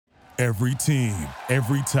Every team,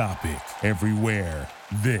 every topic, everywhere.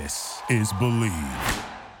 This is Believe.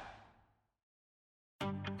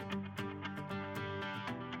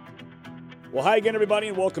 Well, hi again, everybody,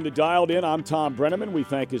 and welcome to Dialed In. I'm Thom Brenneman. We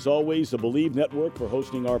thank, as always, the Believe Network for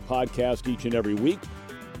hosting our podcast each and every week.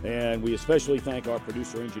 And we especially thank our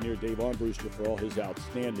producer-engineer, Dave Armbruster, for all his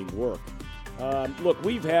outstanding work. Look,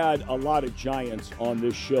 we've had a lot of giants on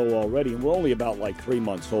this show already, and we're only about 3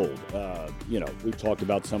 months old. We've talked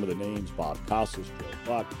about some of the names: Bob Costas, Joe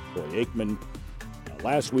Buck, Troy Aikman.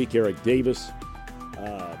 Last week, Eric Davis.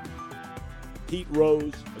 Pete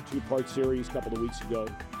Rose, a two-part series a couple of weeks ago.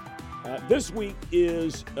 This week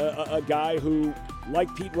is a guy who,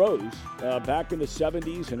 like Pete Rose, back in the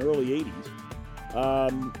 70s and early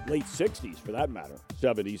 80s, late 60s for that matter,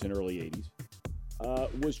 70s and early 80s,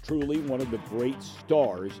 was truly one of the great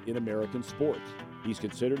stars in American sports. He's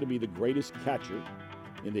considered to be the greatest catcher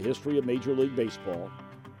in the history of Major League Baseball,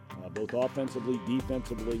 both offensively,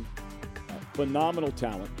 defensively. Phenomenal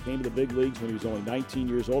talent. Came to the big leagues when he was only 19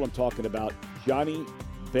 years old. I'm talking about Johnny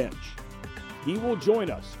Bench. He will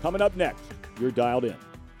join us. Coming up next, you're dialed in.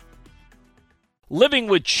 Living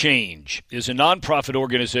with Change is a nonprofit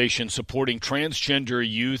organization supporting transgender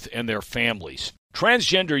youth and their families.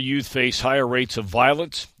 Transgender youth face higher rates of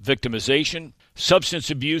violence, victimization,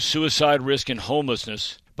 substance abuse, suicide risk, and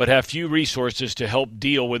homelessness, but have few resources to help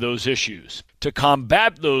deal with those issues. To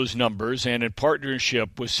combat those numbers, and in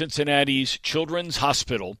partnership with Cincinnati's Children's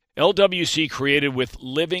Hospital, LWC created with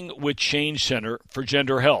Living with Change Center for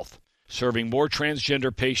Gender Health, serving more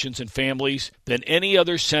transgender patients and families than any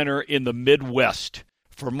other center in the Midwest.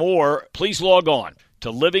 For more, please log on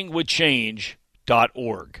to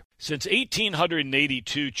livingwithchange.org. Since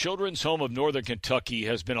 1882, Children's Home of Northern Kentucky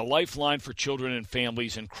has been a lifeline for children and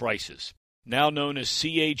families in crisis. Now known as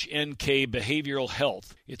CHNK Behavioral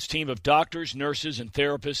Health, its team of doctors, nurses, and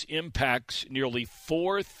therapists impacts nearly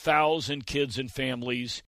 4,000 kids and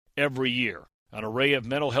families every year. An array of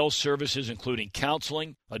mental health services, including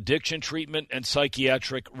counseling, addiction treatment, and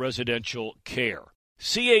psychiatric residential care.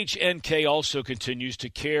 CHNK also continues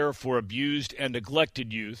to care for abused and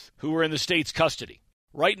neglected youth who are in the state's custody.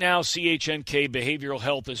 Right now, CHNK Behavioral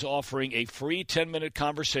Health is offering a free 10-minute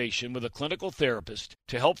conversation with a clinical therapist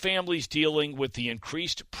to help families dealing with the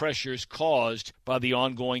increased pressures caused by the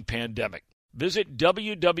ongoing pandemic. Visit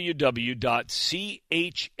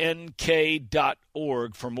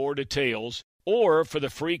www.chnk.org for more details, or for the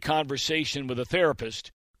free conversation with a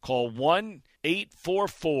therapist, call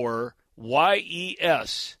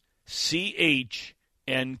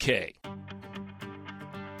 1-844-YES-CHNK.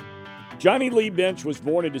 Johnny Lee Bench was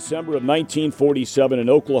born in December of 1947 in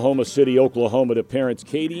Oklahoma City, Oklahoma, to parents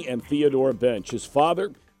Katie and Theodore Bench. His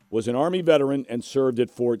father was an Army veteran and served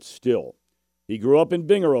at Fort Still. He grew up in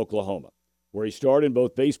Binger, Oklahoma, where he starred in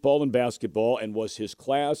both baseball and basketball and was his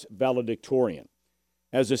class valedictorian.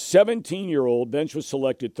 As a 17-year-old, Bench was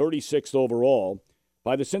selected 36th overall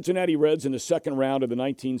by the Cincinnati Reds in the second round of the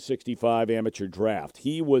 1965 amateur draft.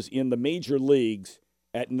 He was in the major leagues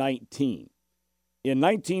at 19. In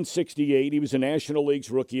 1968, he was the National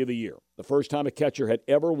League's Rookie of the Year, the first time a catcher had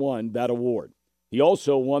ever won that award. He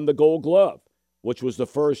also won the Gold Glove, which was the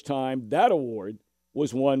first time that award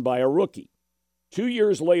was won by a rookie. 2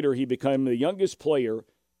 years later, he became the youngest player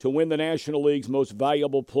to win the National League's Most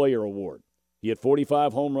Valuable Player award. He had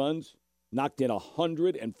 45 home runs, knocked in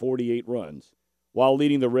 148 runs, while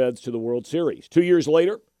leading the Reds to the World Series. 2 years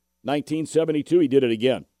later, 1972, he did it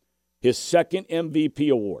again. His second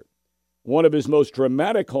MVP award. One of his most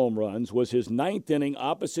dramatic home runs was his ninth-inning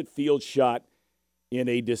opposite field shot in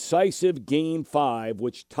a decisive Game 5,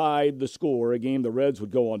 which tied the score, a game the Reds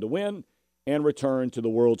would go on to win and return to the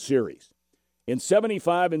World Series. In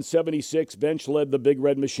 75 and 76, Bench led the Big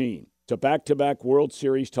Red Machine to back-to-back World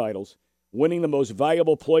Series titles, winning the Most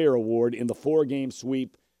Valuable Player award in the four-game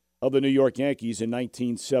sweep of the New York Yankees in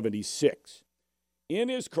 1976. In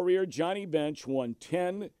his career, Johnny Bench won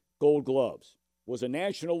 10 Gold Gloves, was a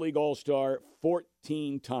National League All-Star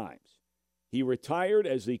 14 times. He retired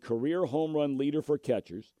as the career home run leader for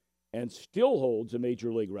catchers and still holds a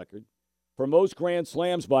Major League record for most Grand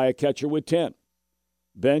Slams by a catcher with 10.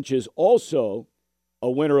 Bench is also a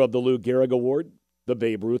winner of the Lou Gehrig Award, the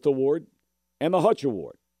Babe Ruth Award, and the Hutch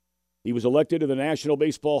Award. He was elected to the National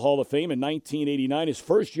Baseball Hall of Fame in 1989, his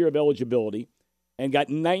first year of eligibility, and got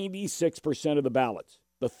 96% of the ballots,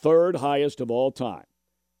 the third highest of all time.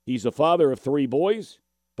 He's the father of three boys,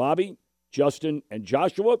 Bobby, Justin, and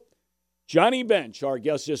Joshua. Johnny Bench, our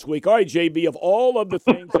guest this week. All right, JB, of all of the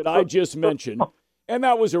things that I just mentioned, and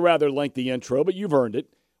that was a rather lengthy intro, but you've earned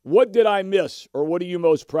it, what did I miss, or what are you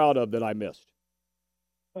most proud of that I missed?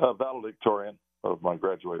 Valedictorian. of my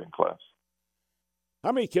graduating class.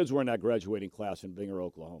 How many kids were in that graduating class in Binger,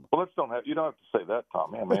 Oklahoma? Well, you don't have to say that,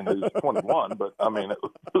 Tom. I mean, it was 21, but I mean,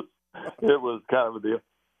 it was kind of a deal.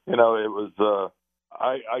 It was,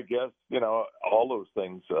 I guess, all those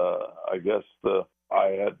things. I guess I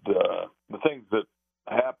had the things that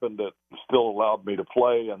happened that still allowed me to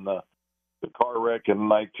play, and the car wreck in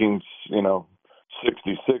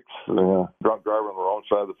 1966, drunk driver on the wrong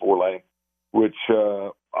side of the 4-lane, which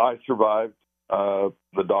I survived.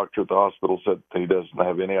 The doctor at the hospital said he doesn't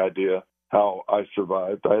have any idea how I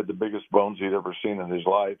survived. I had the biggest bones he'd ever seen in his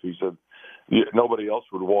life. He said nobody else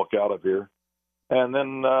would walk out of here. And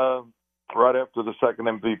then right after the second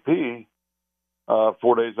MVP,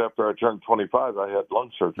 4 days after I turned 25, I had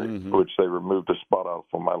lung surgery, which they removed a spot out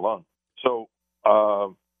from my lung. So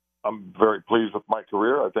I'm very pleased with my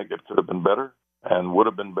career. I think it could have been better and would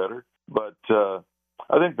have been better. But I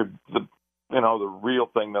think the real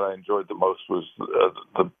thing that I enjoyed the most was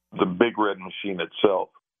the Big Red Machine itself,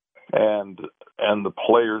 and the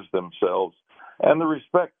players themselves, and the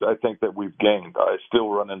respect I think that we've gained. I still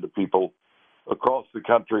run into people across the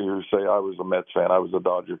country who say I was a Mets fan, I was a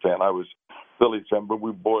Dodger fan, I was Phillies fan, but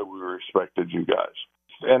we respected you guys.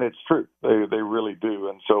 And it's true. They really do.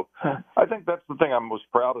 And so I think that's the thing I'm most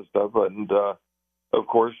proudest of. And, of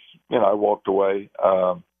course, I walked away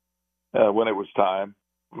when it was time,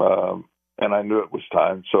 and I knew it was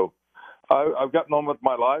time. So I've gotten on with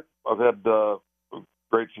my life. I've had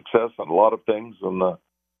great success on a lot of things in my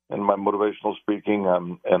motivational speaking,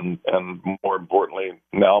 and more importantly,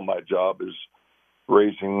 now my job is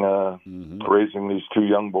raising these two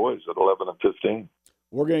young boys at 11 and 15.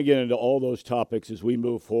 We're going to get into all those topics as we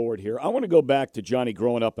move forward here. I want to go back to Johnny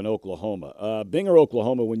growing up in Oklahoma. Binger,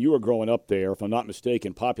 Oklahoma, when you were growing up there, if I'm not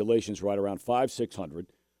mistaken, population's right around 500-600.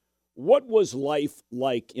 What was life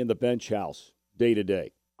like in the bench house day to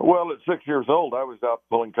day? Well, at 6 years old, I was out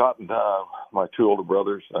pulling cotton. My two older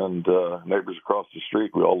brothers and neighbors across the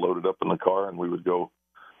street, we all loaded up in the car, and we would go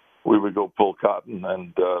pull cotton.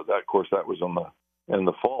 And that was in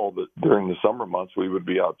the fall, but during the summer months, we would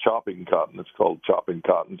be out chopping cotton. It's called chopping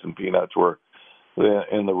cottons and peanuts, where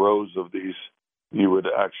in the rows of these, you would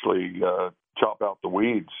actually chop out the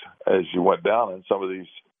weeds as you went down. And some of these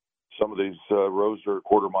rows are a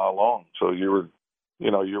quarter mile long. So you were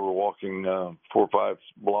walking 4, 5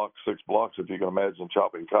 blocks, 6 blocks, if you can imagine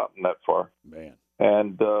chopping cotton that far. Man.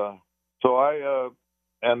 And so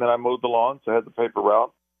and then I mowed the lawns. I had the paper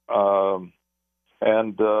route.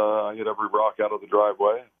 And I hit every rock out of the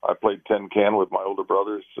driveway. I played tin can with my older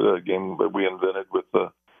brothers, a game that we invented with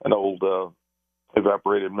an old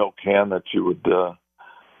evaporated milk can that you would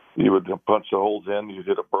punch the holes in. You'd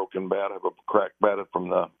hit a broken bat, have a cracked bat from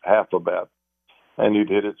the half a bat, and you'd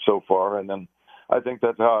hit it so far. And then I think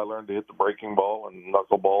that's how I learned to hit the breaking ball and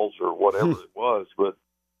knuckleballs or whatever it was. But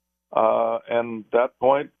and that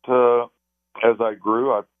point, as I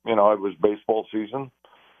grew, it was baseball season.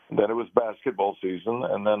 Then it was basketball season,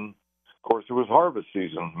 and then, of course, it was harvest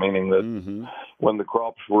season, meaning that when the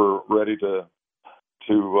crops were ready to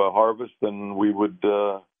harvest, then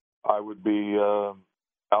I would be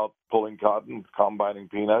out pulling cotton, combining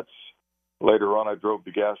peanuts. Later on, I drove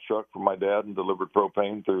the gas truck for my dad and delivered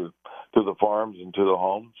propane to the farms and to the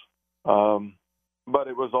homes. But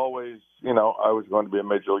it was always, I was going to be a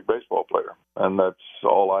Major League Baseball player, and that's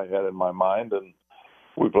all I had in my mind. And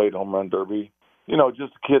we played home run derby.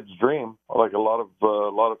 Just a kid's dream, like a lot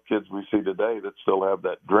of kids we see today that still have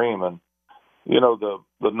that dream. And,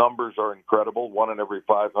 the numbers are incredible. 1 in every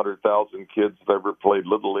 500,000 kids that ever played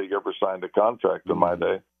Little League ever signed a contract in my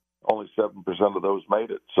day. Only 7% of those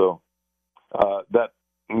made it. So that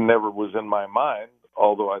never was in my mind,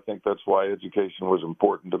 although I think that's why education was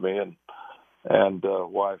important to me and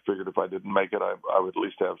why I figured if I didn't make it, I would at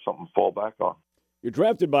least have something to fall back on. You're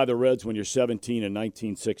drafted by the Reds when you're 17 in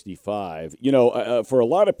 1965. For a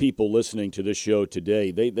lot of people listening to this show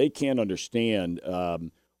today, they can't understand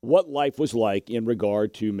what life was like in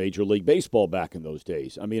regard to Major League Baseball back in those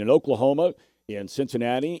days. I mean, in Oklahoma, in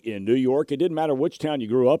Cincinnati, in New York, it didn't matter which town you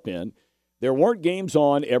grew up in. There weren't games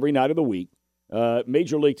on every night of the week.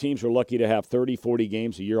 Major League teams were lucky to have 30, 40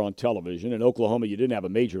 games a year on television. In Oklahoma, you didn't have a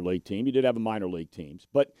Major League team. You did have a minor league teams.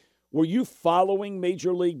 But were you following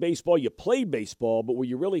Major League Baseball? You played baseball, but were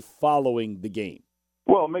you really following the game?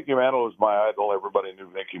 Well, Mickey Mantle was my idol. Everybody knew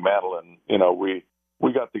Mickey Mantle, and we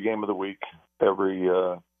got the game of the week every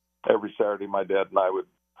Saturday. My dad and I would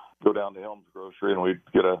go down to Helms Grocery, and we'd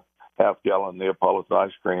get a half-gallon Neapolitan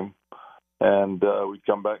ice cream, and we'd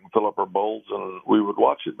come back and fill up our bowls, and we would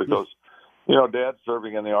watch it because, Dad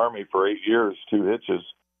serving in the Army for 8 years, 2 hitches,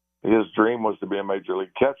 his dream was to be a Major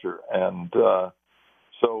League catcher, and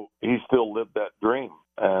So he still lived that dream.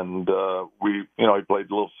 And he played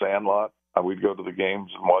a little Sandlot. We'd go to the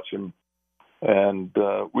games and watch him. And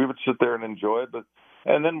we would sit there and enjoy it.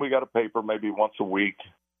 And then we got a paper maybe once a week.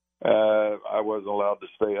 I wasn't allowed to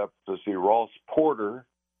stay up to see Ross Porter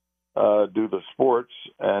do the sports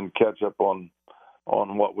and catch up on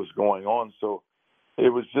what was going on. So it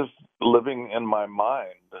was just living in my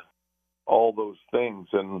mind all those things.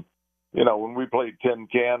 And when we played tin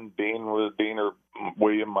can, Dean or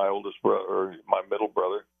William, my oldest brother, or my middle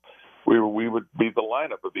brother, we would be the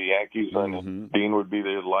lineup of the Yankees, and Dean would be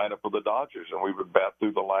the lineup of the Dodgers, and we would bat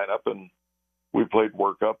through the lineup, and we played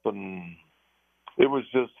work up, and it was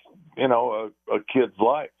just a kid's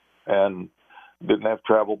life, and didn't have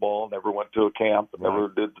travel ball, never went to a camp, never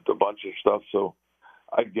did a bunch of stuff. So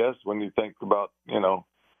I guess when you think about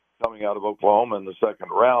coming out of Oklahoma in the second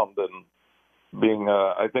round and being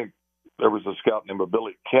I think there was a scout named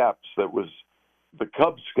Billy Capps that was the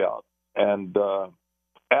Cub scout, and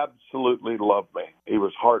absolutely loved me. He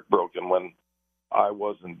was heartbroken when I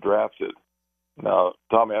wasn't drafted. Now,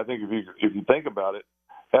 Tommy, I think if you think about it,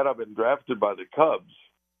 had I been drafted by the Cubs,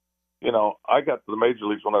 I got to the major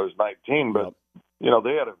leagues when I was 19, but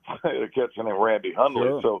they had a catcher named Randy Hundley,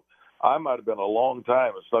 Sure. So I might have been a long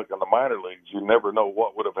time and stuck in the minor leagues. You never know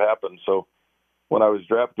what would have happened. So when I was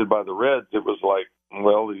drafted by the Reds, it was like,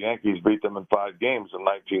 well, the Yankees beat them in 5 games in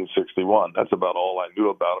 1961. That's about all I knew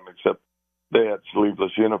about them, except they had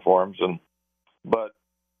sleeveless uniforms, but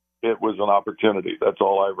it was an opportunity. That's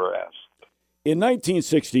all I ever asked. In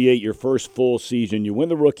 1968, your first full season, you win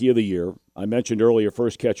the Rookie of the Year. I mentioned earlier,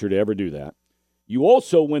 first catcher to ever do that. You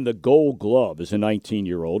also win the Gold Glove as a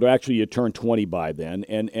 19-year-old. Or actually, you turned 20 by then.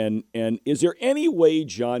 And is there any way,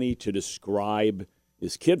 Johnny, to describe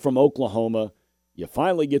this kid from Oklahoma? You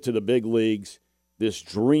finally get to the big leagues. This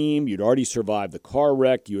dream, you'd already survived the car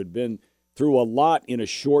wreck. You had been through a lot in a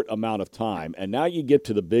short amount of time, and now you get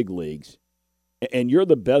to the big leagues, and you're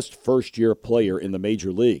the best first-year player in the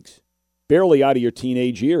major leagues, barely out of your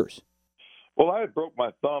teenage years. Well, I had broke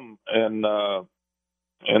my thumb in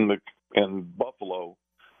Buffalo,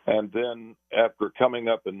 and then after coming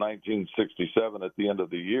up in 1967 at the end of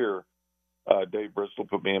the year, Dave Bristol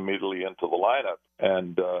put me immediately into the lineup,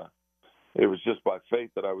 and it was just by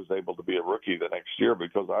fate that I was able to be a rookie the next year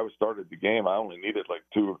because I started the game. I only needed like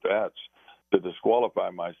 2 at-bats to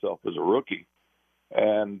disqualify myself as a rookie.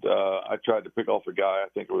 And I tried to pick off a guy, I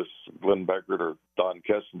think it was Glenn Beckert or Don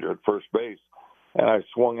Kessinger at first base, and I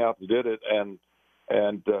swung out and did it, and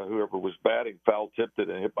whoever was batting foul-tipped it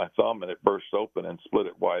and hit my thumb, and it burst open and split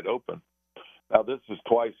it wide open. Now, this is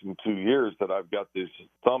twice in 2 years that I've got this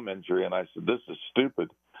thumb injury, and I said, this is stupid.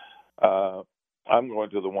 I'm going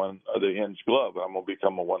to the hinge glove. I'm going to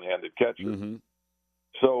become a one-handed catcher. Mm-hmm.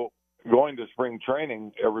 So going to spring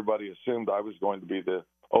training, everybody assumed I was going to be the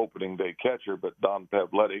opening day catcher, but Don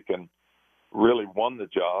Pavletic and really won the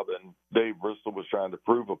job, and Dave Bristol was trying to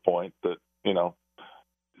prove a point that,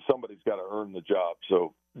 somebody's got to earn the job.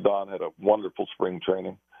 So Don had a wonderful spring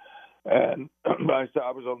training. And I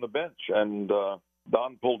was on the bench, and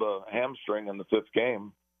Don pulled a hamstring in the 5th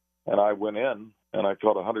game, and I went in, and I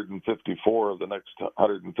caught 154 of the next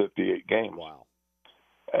 158 games. Wow.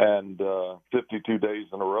 And 52 days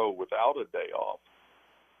in a row without a day off.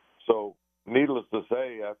 So needless to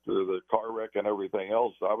say, after the car wreck and everything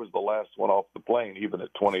else, I was the last one off the plane, even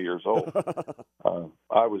at 20 years old.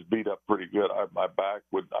 I was beat up pretty good. My back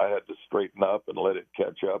I had to straighten up and let it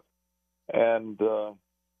catch up. And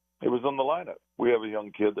it was in the lineup. We have a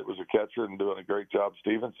young kid that was a catcher and doing a great job,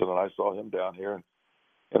 Stevenson, and I saw him down here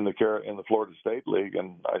in the Florida State League,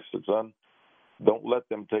 and I said, son, don't let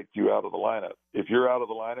them take you out of the lineup. If you're out of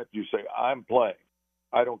the lineup, you say, I'm playing.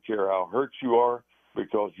 I don't care how hurt you are,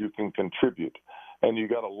 because you can contribute, and you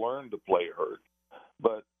got to learn to play hurt.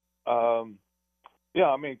 But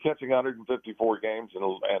catching 154 games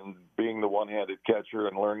and being the one-handed catcher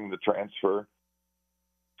and learning the transfer,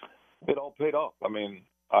 it all paid off. I mean,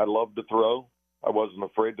 I loved to throw. I wasn't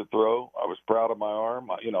afraid to throw. I was proud of my arm.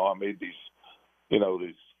 I made these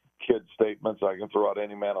kid statements. I can throw out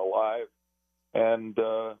any man alive, and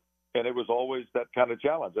it was always that kind of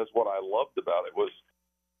challenge. That's what I loved about it was.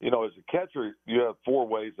 As a catcher, you have 4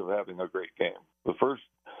 ways of having a great game. The first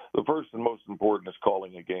and most important is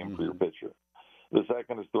calling a game for your pitcher. The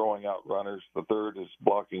second is throwing out runners. The third is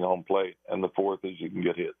blocking home plate. And the fourth is you can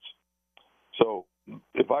get hits. So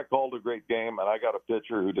if I called a great game and I got a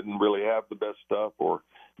pitcher who didn't really have the best stuff or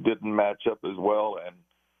didn't match up as well and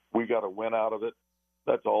we got a win out of it,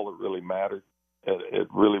 that's all that really mattered. It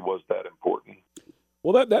really was that important.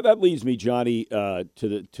 Well, that leads me, Johnny,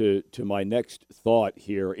 to my next thought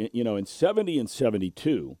here. In 70 and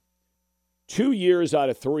 72, 2 years out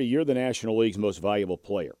of 3, you're the National League's most valuable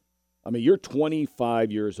player. I mean, you're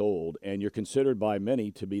 25 years old, and you're considered by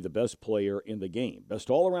many to be the best player in the game, best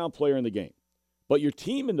all-around player in the game. But your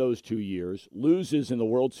team in those 2 years loses in the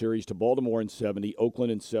World Series to Baltimore in 70,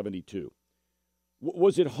 Oakland in 72.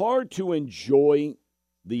 Was it hard to enjoy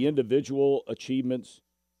the individual achievements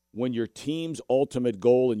when your team's ultimate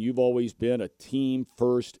goal, and you've always been a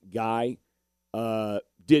team-first guy,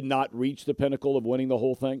 did not reach the pinnacle of winning the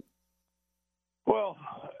whole thing? Well,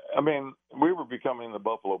 I mean, we were becoming the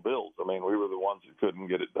Buffalo Bills. I mean, we were the ones that couldn't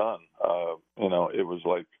get it done. It was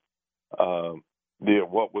like,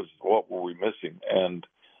 what were we missing? And,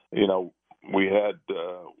 we had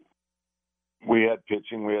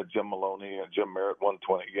pitching. We had Jim Maloney and Jim Merritt won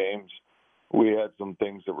 20 games. We had some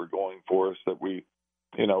things that were going for us that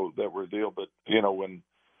that were a deal. But, when,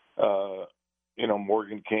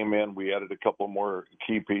 Morgan came in, we added a couple more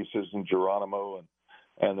key pieces in Geronimo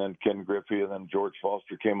and then Ken Griffey, and then George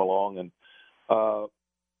Foster came along, and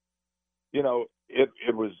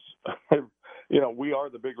it was, we are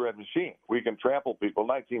the Big Red Machine. We can trample people.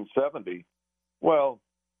 1970, well,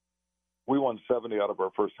 we won 70 out of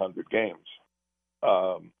our first 100 games,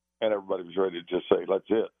 and everybody was ready to just say, "That's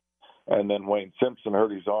it." And then Wayne Simpson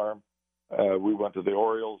hurt his arm. We went to the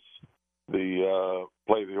Orioles.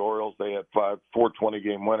 Play the Orioles. They had 4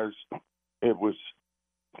 20-game winners. It was,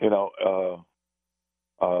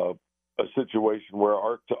 a situation where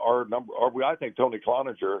I think Tony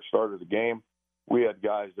Cloninger started the game. We had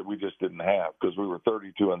guys that we just didn't have because we were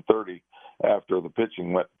 32-30 after the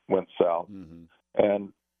pitching went south,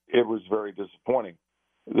 and it was very disappointing.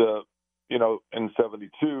 In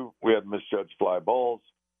 72 we had misjudged fly balls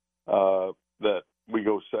that we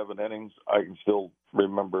go 7 innings. I can still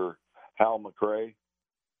remember Hal McRae,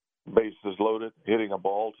 bases loaded, hitting a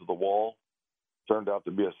ball to the wall. Turned out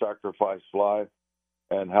to be a sacrifice fly.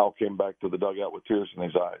 And Hal came back to the dugout with tears in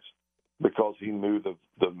his eyes because he knew the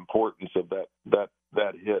importance of that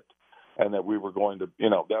hit, and that we were going to,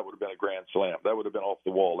 that would have been a grand slam. That would have been off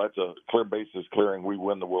the wall. That's a clear bases clearing. We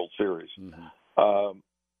win the World Series.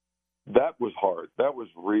 That was hard. That was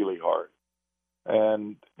really hard.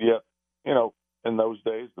 And yet, in those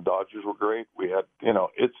days, the Dodgers were great. We had,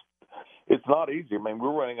 it's not easy. I mean, we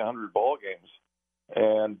were winning 100 ball games,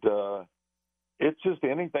 and it's just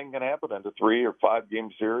anything can happen in a 3 or 5 game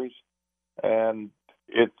series. And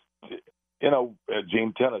it's,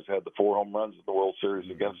 Gene Tennis had the 4 home runs in the World Series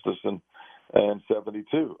against us in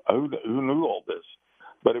 72. Who knew all this?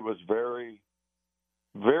 But it was very,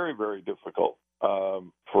 very, very difficult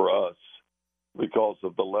for us because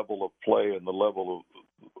of the level of play and the level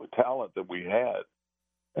of talent that we had.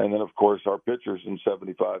 And then, of course, our pitchers in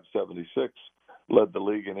 75, 76 led the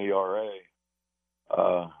league in ERA.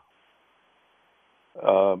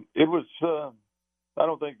 It was, I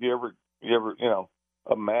don't think you ever,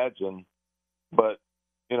 imagine, but,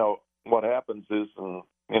 what happens is,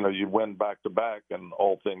 you win back to back and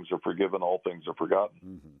all things are forgiven, all things are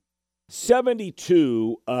forgotten.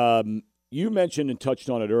 72, you mentioned and touched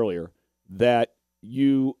on it earlier that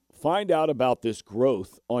you find out about this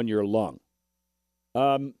growth on your lung.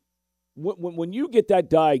 When you get that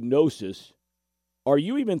diagnosis, are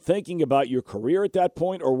you even thinking about your career at that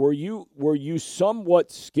point, or were you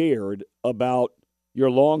somewhat scared about your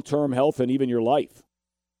long-term health and even your life?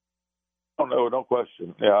 Oh, no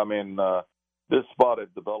question. Yeah, I mean, this spot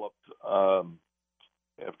had developed from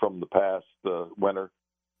the past winter.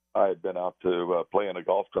 I had been out to play in a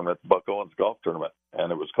golf tournament, Buck Owens golf tournament,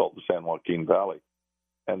 and it was called the San Joaquin Valley.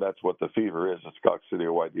 And that's what the fever is. It's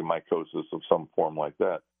coccidioidomycosis of some form like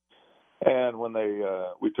that. And when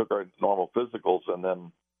we took our normal physicals, and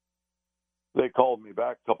then they called me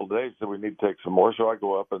back a couple of days, said we need to take some more. So I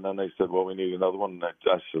go up, and then they said, well, we need another one. And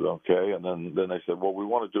I said, okay. And then they said, well, we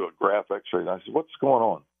want to do a graph X-ray. And I said, what's going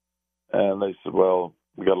on? And they said, well,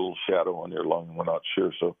 we got a little shadow on your lung, and we're not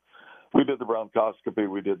sure. So we did the bronchoscopy,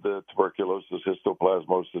 we did the tuberculosis,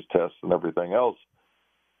 histoplasmosis tests, and everything else.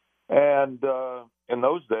 And in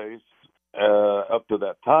those days, up to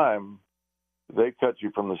that time, they cut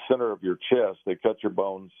you from the center of your chest. They cut your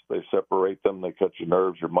bones. They separate them. They cut your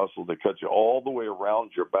nerves, your muscles. They cut you all the way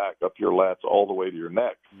around your back, up your lats, all the way to your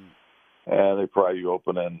neck. And they pry you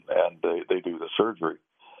open, and they do the surgery.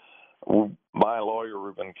 My lawyer,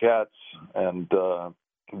 Reuben Katz, and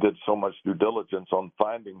did so much due diligence on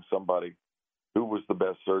finding somebody who was the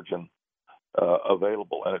best surgeon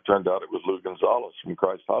available. And it turned out it was Lou Gonzalez from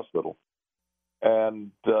Christ Hospital.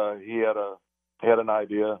 And he had an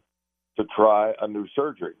idea to try a new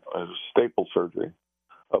surgery, a staple surgery,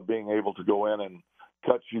 of being able to go in and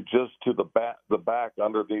cut you just to the back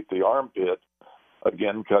underneath the armpit,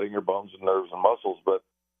 again, cutting your bones and nerves and muscles, but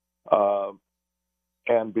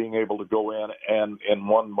and being able to go in and in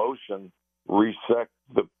one motion resect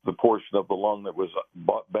the portion of the lung that was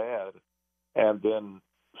bad, and then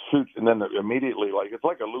shoot, and then immediately, like it's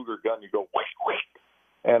like a Luger gun, you go whoosh, whoosh,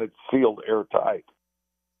 and it's sealed airtight.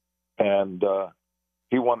 And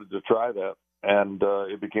he wanted to try that, and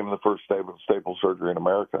it became the first staple surgery in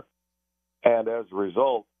America. And as a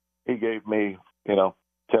result, he gave me,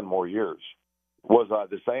 10 more years. Was I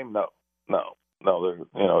the same? No.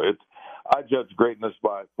 I judge greatness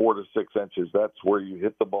by 4 to 6 inches. That's where you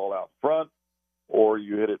hit the ball out front, or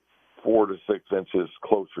you hit it 4 to 6 inches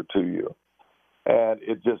closer to you. And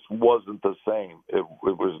it just wasn't the same. It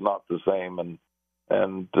was not the same.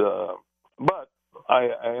 But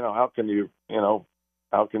how can you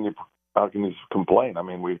complain? I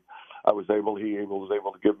mean, he was able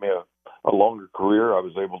to give me a longer career. I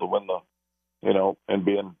was able to win and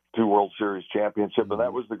be in 2 World Series championships. And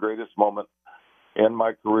that was the greatest moment in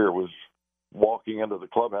my career, was walking into the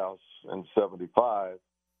clubhouse in 75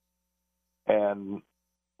 and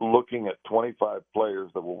looking at 25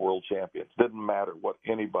 players that were world champions. Didn't matter what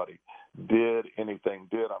anybody did. I'm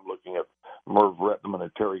looking at Merv Rettenman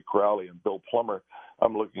and Terry Crowley and Bill Plummer.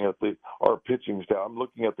 I'm looking at our pitching staff. I'm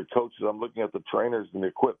looking at the coaches. I'm looking at the trainers and the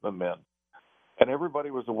equipment men. And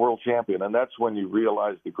everybody was a world champion. And that's when you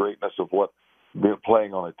realize the greatness of what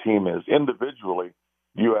playing on a team is. Individually,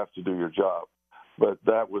 you have to do your job. But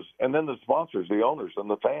and then the sponsors, the owners, and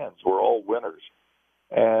the fans were all winners.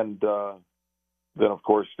 And then, of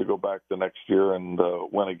course, to go back the next year and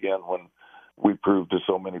win again when we proved to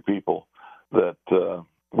so many people that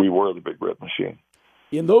we were the Big Red Machine.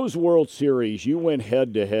 In those World Series, you went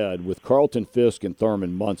head-to-head with Carlton Fisk and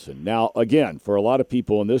Thurman Munson. Now, again, for a lot of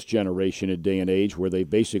people in this generation and day and age where they've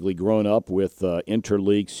basically grown up with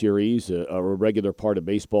interleague series, a regular part of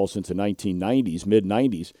baseball since the 1990s,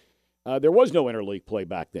 mid-90s, there was no interleague play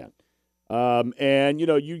back then. And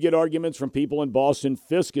you get arguments from people in Boston,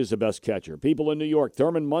 Fisk is the best catcher. People in New York,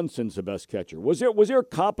 Thurman Munson's the best catcher. Was there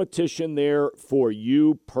competition there for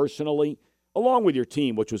you personally, along with your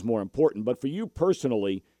team, which was more important, but for you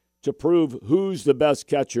personally to prove who's the best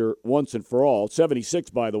catcher once and for all? 76,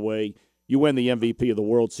 by the way, you win the MVP of the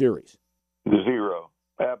World Series. Zero.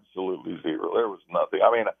 Absolutely zero. There was nothing.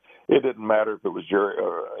 I mean, it didn't matter if it was Jerry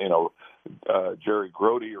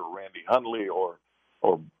Grody or Randy Hundley or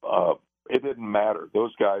it didn't matter.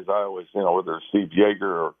 Those guys I always, whether it's Steve Yeager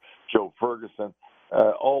or Joe Ferguson,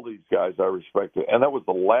 all these guys I respected. And that was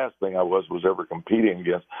the last thing I was ever competing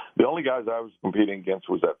against. The only guys I was competing against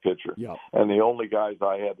was that pitcher. Yeah. And the only guys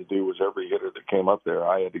I had to do was every hitter that came up there,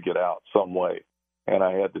 I had to get out some way. And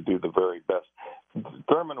I had to do the very best.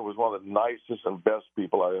 Thurman was one of the nicest and best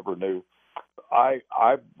people I ever knew. I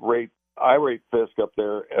rate Fisk up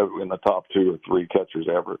there in the top 2 or 3 catchers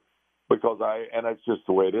ever. Because and that's just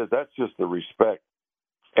the way it is. That's just the respect.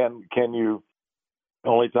 And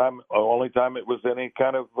only time it was any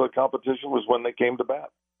kind of competition was when they came to bat,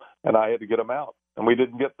 and I had to get them out, and we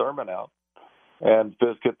didn't get Thurman out, and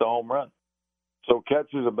Fisk hit the home run. So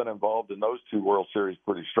catchers have been involved in those 2 World Series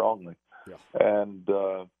pretty strongly, and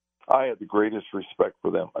I had the greatest respect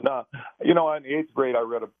for them. Now, in 8th grade, I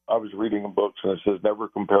was reading books, and it says never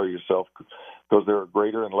compare yourself because there are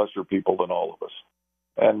greater and lesser people than all of us.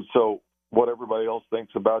 And so what everybody else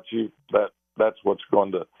thinks about you, that's what's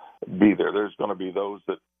going to be there. There's going to be those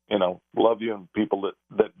that, love you and people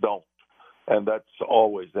that don't. And that's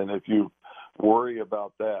always. And if you worry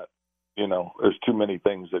about that, there's too many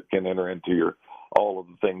things that can enter into all of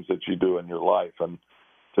the things that you do in your life. And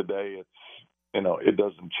today it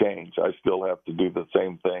doesn't change. I still have to do the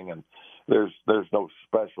same thing. And there's no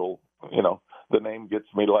special, the name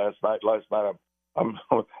gets me last night. I'm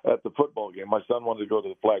at the football game. My son wanted to go to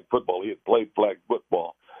the flag football. He had played flag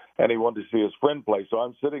football, and he wanted to see his friend play. So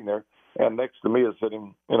I'm sitting there, and next to me is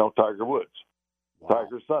sitting, Tiger Woods. Wow.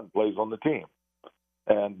 Tiger's son plays on the team.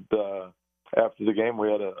 And after the game, we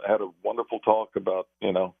had a wonderful talk about,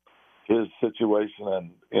 his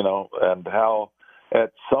situation and how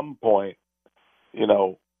at some point,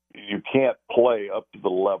 you can't play up to the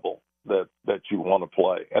level that you want to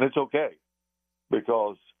play. And it's okay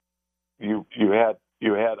because you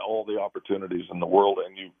had all the opportunities in the world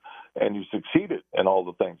and you succeeded in all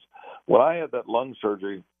the things. When I had that lung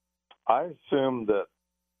surgery, I assumed that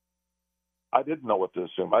I didn't know what to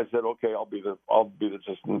assume. I said, okay,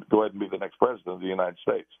 just go ahead and be the next president of the United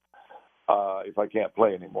States if I can't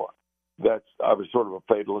play anymore. I was sort of a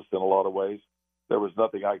fatalist in a lot of ways. There was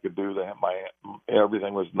nothing I could do.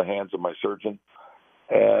 Everything was in the hands of my surgeon.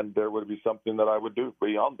 And there would be something that I would do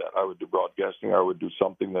beyond that. I would do broadcasting. I would do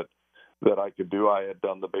something that I could do. I had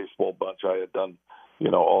done the baseball bunch. I had done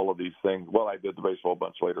all of these things. Well, I did the baseball a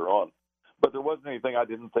bunch later on. But there wasn't anything I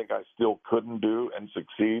didn't think I still couldn't do and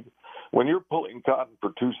succeed. When you're pulling cotton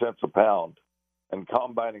for 2 cents a pound and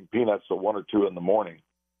combining peanuts at 1 or 2 in the morning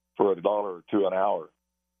for $1 or $2 an hour,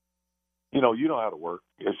 you know how to work.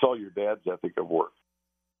 It's all your dad's ethic of work.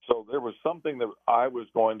 So there was something that I was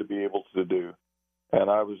going to be able to do, and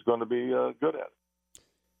I was going to be good at it.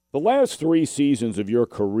 The last 3 seasons of your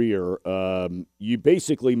career, you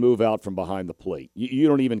basically move out from behind the plate. You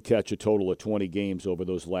don't even catch a total of 20 games over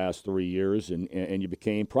those last 3 years, and you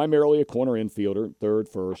became primarily a corner infielder, third,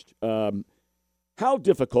 first. How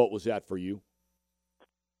difficult was that for you?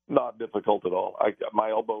 Not difficult at all. My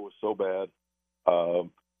elbow was so bad.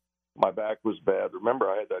 My back was bad. Remember,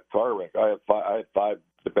 I had that car wreck. I had 5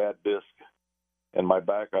 bad discs in my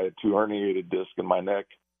back. I had 2 herniated discs in my neck.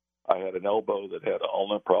 I had an elbow that had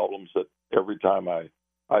ulnar problems that every time I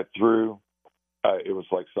threw, it was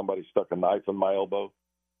like somebody stuck a knife in my elbow.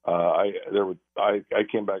 I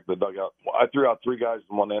came back to the dugout. I threw out 3 guys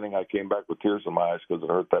in 1 inning. I came back with tears in my eyes because it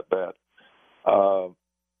hurt that bad.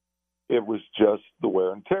 It was just the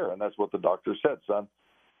wear and tear, and that's what the doctor said, son.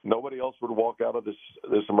 Nobody else would walk out of this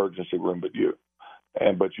emergency room but you,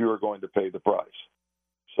 but you are going to pay the price.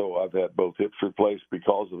 So I've had both hips replaced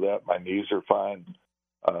because of that. My knees are fine.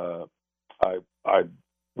 I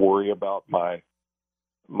worry about my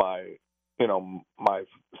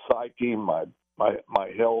psyche, my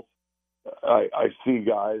health. I see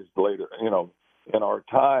guys later, in our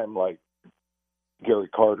time, like Gary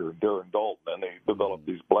Carter and Darren Dalton, and they develop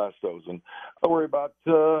these blastos. And I worry about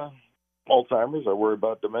Alzheimer's. I worry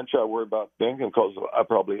about dementia. I worry about thinking because I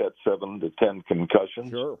probably had 7 to 10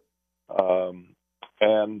 concussions. Sure.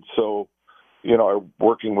 And so,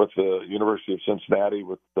 working with the University of Cincinnati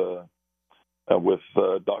with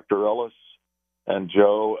Dr. Ellis and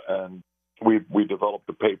Joe, and we developed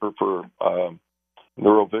a paper for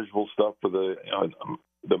neurovisual stuff for the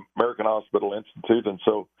American Hospital Institute, and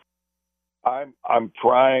so I'm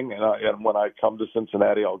trying. And when I come to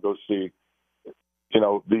Cincinnati, I'll go see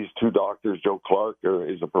these 2 doctors. Joe Clark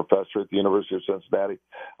is a professor at the University of Cincinnati.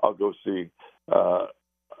 I'll go see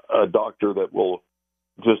a doctor that will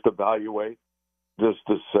just evaluate, just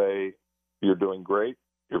to say, you're doing great,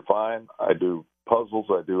 you're fine. I do puzzles,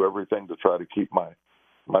 I do everything to try to keep my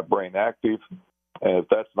brain active. And if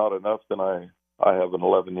that's not enough, then I have an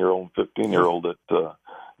 11-year-old and 15-year-old that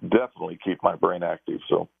definitely keep my brain active.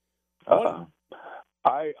 So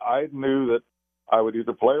I knew that I would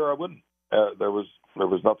either play or I wouldn't. There was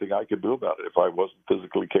nothing I could do about it if I wasn't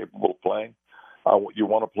physically capable of playing. You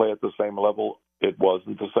want to play at the same level. It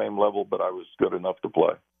wasn't the same level, but I was good enough to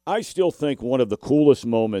play. I still think one of the coolest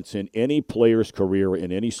moments in any player's career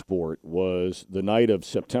in any sport was the night of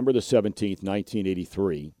September the 17th,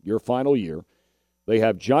 1983, your final year. They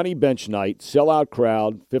have Johnny Bench night, sellout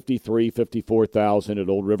crowd, 54,000 at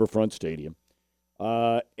Old Riverfront Stadium.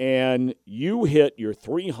 And you hit your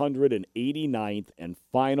 389th and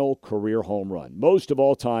final career home run, most of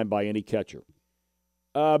all time by any catcher.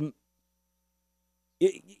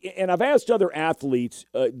 And I've asked other athletes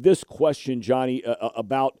this question, Johnny,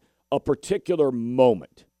 about a particular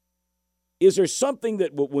moment. Is there something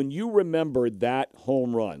that when you remember that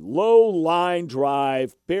home run, low line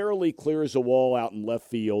drive, barely clears a wall out in left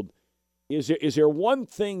field, is there one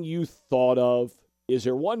thing you thought of? Is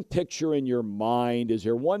there one picture in your mind? Is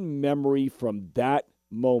there one memory from that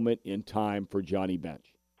moment in time for Johnny Bench?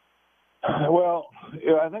 Well,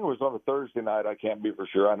 I think it was on a Thursday night. I can't be for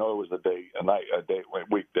sure. I know it was a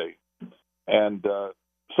weekday. And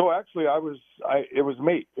so actually it was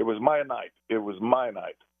me. It was my night. It was my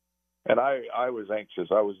night. And I was anxious.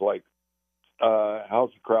 I was like,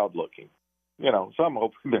 how's the crowd looking? So I'm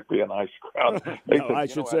hoping there'd be a nice crowd. I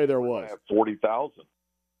should say there was. I have 40,000.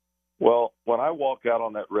 Well, when I walk out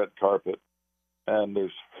on that red carpet and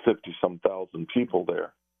there's 50-some thousand people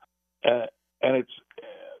there, and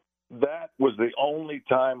that was the only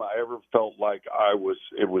time I ever felt like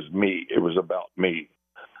it was me. It was about me.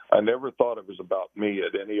 I never thought it was about me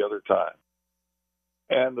at any other time.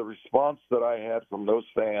 And the response that I had from those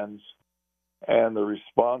fans and the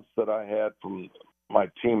response that I had from my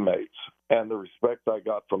teammates and the respect I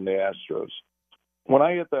got from the Astros, when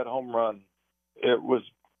I hit that home run, it was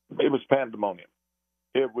pandemonium.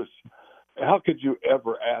 It was, how could you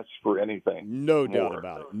ever ask for anything? No doubt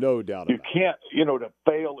about it. No doubt about it. You can't, to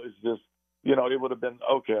fail is just, it would have been,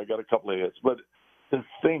 okay, I got a couple of hits. But to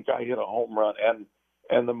think I hit a home run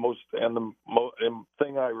and the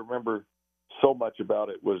thing I remember so much about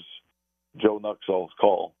it was Joe Nuxall's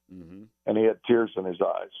call. Mm-hmm. And he had tears in his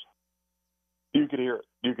eyes. You could hear it.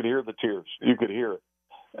 You could hear the tears. You could hear it.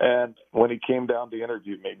 And when he came down to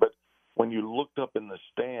interview me, but when you looked up in the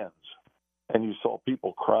stands and you saw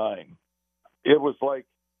people crying, it was like,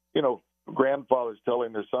 grandfathers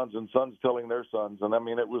telling their sons and sons telling their sons. And I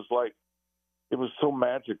mean, it was so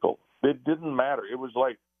magical. It didn't matter. It was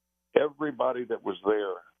like everybody that was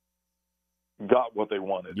there got what they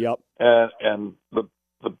wanted. Yep. And the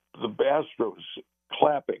Astros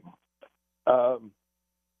clapping. How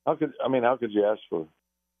could you ask for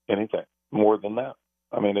anything more than that?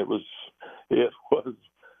 I mean, it was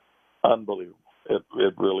unbelievable.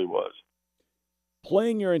 It really was.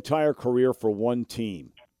 Playing your entire career for one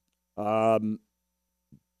team,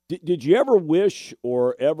 did you ever wish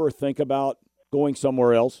or ever think about going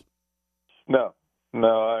somewhere else? No.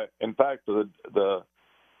 In fact,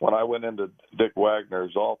 when I went into Dick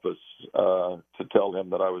Wagner's office to tell him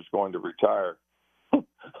that I was going to retire,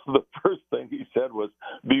 the first thing he said was,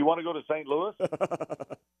 "Do you want to go to St. Louis?"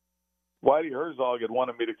 Whitey Herzog had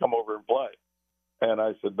wanted me to come over and play. And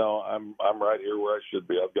I said, "No, I'm right here where I should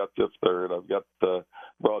be. I've got Fifth Third. I've got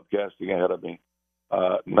broadcasting ahead of me.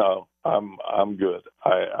 No, I'm good.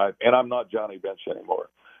 And I'm not Johnny Bench anymore.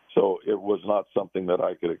 So it was not something that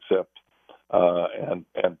I could accept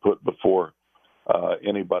and put before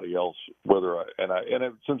anybody else.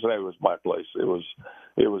 Cincinnati was my place. It was.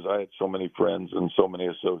 I had so many friends and so many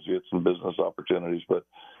associates and business opportunities, but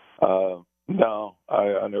no,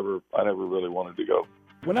 I never really wanted to go."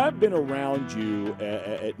 When I've been around you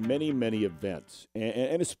at many, many events,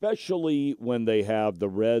 and especially when they have the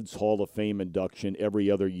Reds Hall of Fame induction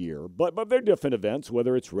every other year, but they're different events,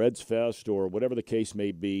 whether it's Reds Fest or whatever the case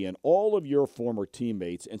may be, and all of your former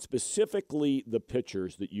teammates, and specifically the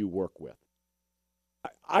pitchers that you work with,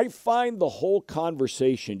 I find the whole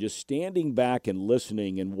conversation, just standing back and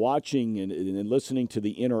listening and watching and listening to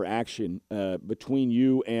the interaction between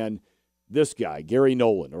you and this guy, Gary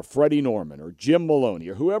Nolan, or Freddie Norman, or Jim Maloney,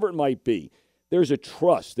 or whoever it might be, there's a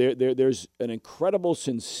trust. There's an incredible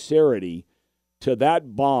sincerity to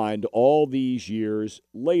that bond all these years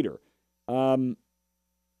later. Can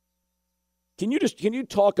you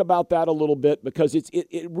talk about that a little bit? Because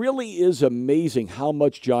it really is amazing how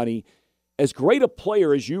much, Johnny, as great a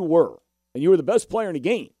player as you were, and you were the best player in the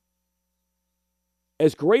game,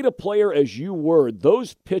 as great a player as you were,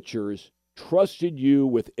 those pitchers trusted you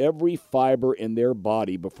with every fiber in their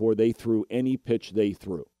body before they threw any pitch they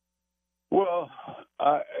threw. Well,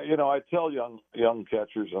 I tell young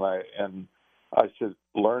catchers, and I said,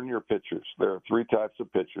 learn your pitchers. There are three types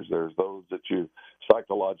of pitchers. There's those that you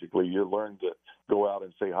psychologically you learn to go out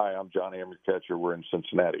and say, "Hi, I'm Johnny. I'm your catcher. We're in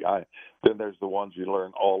Cincinnati." Then there's the ones you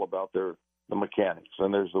learn all about the mechanics,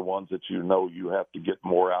 and there's the ones that you have to get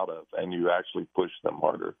more out of, and you actually push them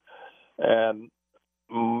harder. And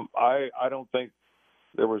I don't think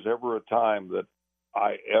there was ever a time that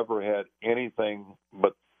I ever had anything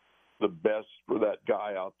but the best for that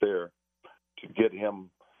guy out there to get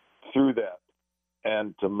him through that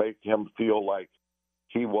and to make him feel like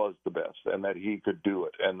he was the best and that he could do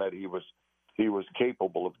it and that he was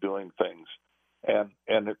capable of doing things. And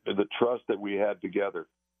the trust that we had together,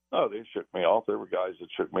 they shook me off. There were guys that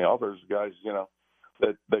shook me off. There's guys,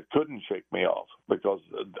 that couldn't shake me off because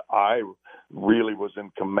I really was in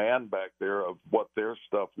command back there of what their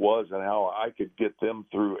stuff was and how I could get them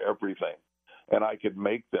through everything, and I could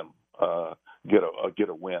make them get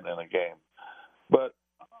a win in a game. But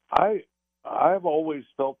I've always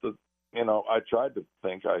felt that I tried to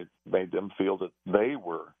think I made them feel that they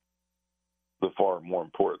were the far more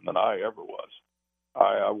important than I ever was.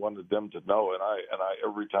 I wanted them to know, and I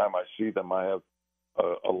every time I see them, I have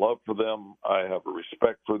a love for them. I have a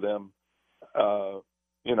respect for them.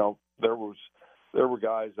 There were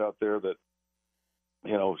guys out there that,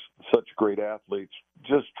 such great athletes,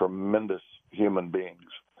 just tremendous human beings.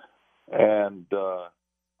 And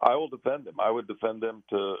I will defend them. I would defend them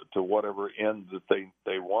to whatever end that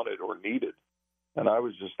they wanted or needed. And I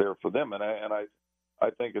was just there for them. And I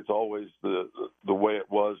think it's always the way it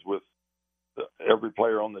was with every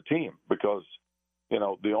player on the team, because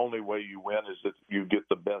the only way you win is that you get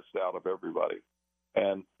the best out of everybody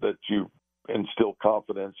and that you instill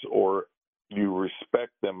confidence or you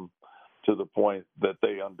respect them to the point that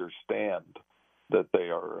they understand that they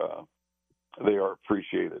are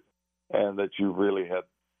appreciated and that you really had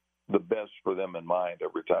the best for them in mind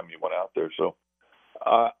every time you went out there. So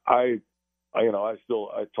I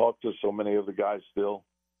talk to so many of the guys still.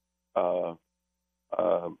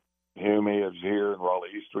 Humey is here, and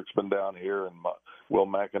Raleigh Eastrick's been down here, and Will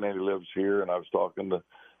McEnany lives here, and I was talking to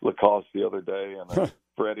Lacoste the other day, and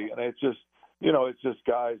Freddie, and it's just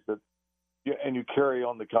guys that, and you carry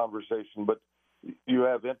on the conversation, but you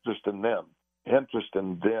have interest in them,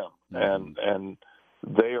 mm-hmm. and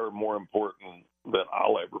they are more important than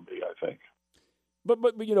I'll ever be, I think. But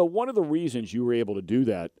one of the reasons you were able to do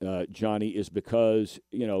that, Johnny, is because,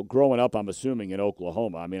 growing up, I'm assuming in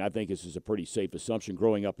Oklahoma. I mean, I think this is a pretty safe assumption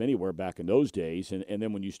growing up anywhere back in those days. And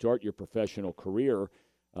then when you start your professional career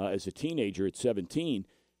as a teenager at 17,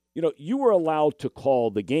 you were allowed to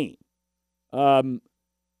call the game.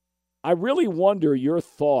 I really wonder your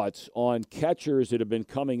thoughts on catchers that have been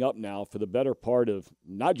coming up now for the better part of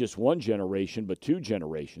not just one generation, but two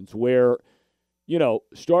generations, where –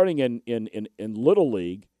 starting in Little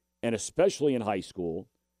League and especially in high school,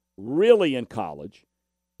 really in college,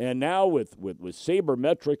 and now with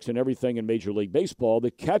sabermetrics and everything in Major League Baseball,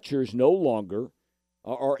 the catchers no longer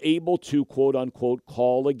are able to, quote unquote,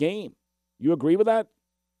 call a game. You agree with that?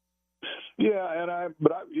 Yeah,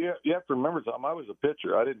 you have to remember, Tom, I was a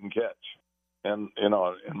pitcher. I didn't catch, and in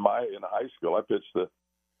high school, I pitched the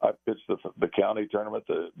county tournament,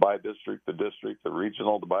 the by-district, the district, the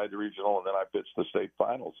regional, the by-regional, and then I pitched the state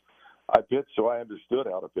finals. I pitched, so I understood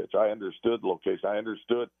how to pitch. I understood location. I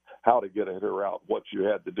understood how to get a hitter out, what you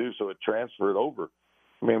had to do, so it transferred over.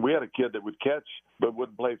 I mean, we had a kid that would catch but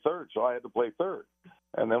wouldn't play third, so I had to play third.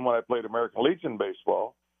 And then when I played American Legion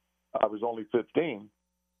baseball, I was only 15,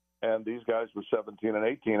 and these guys were 17 and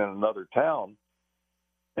 18 in another town,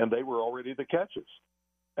 and they were already the catchers.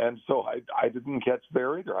 And so I didn't catch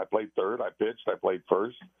there either. I played third. I pitched. I played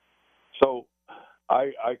first. So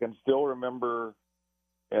I can still remember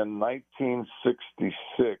in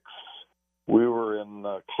 1966, we were in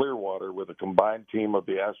Clearwater with a combined team of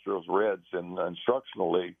the Astros Reds in the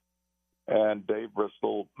instructional league, and Dave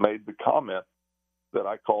Bristol made the comment that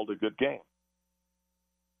I called a good game.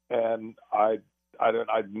 And I'd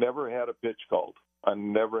never had a pitch called. I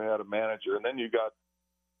never had a manager. And then you got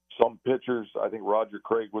some pitchers. I think Roger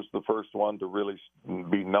Craig was the first one to really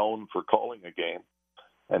be known for calling a game,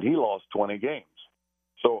 and he lost 20 games.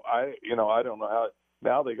 So I don't know how.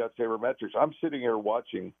 Now they got sabermetrics. I'm sitting here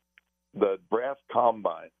watching the draft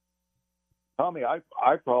combine. Tommy, I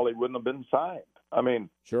probably wouldn't have been signed. I mean,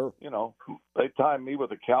 sure. They timed me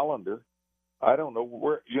with a calendar. I don't know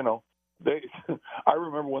where. I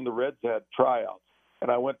remember when the Reds had tryouts,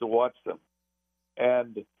 and I went to watch them,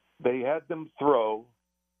 and they had them throw.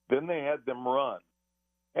 Then they had them run.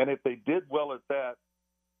 And if they did well at that,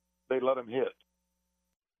 they let them hit.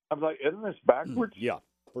 I was like, isn't this backwards? Yeah,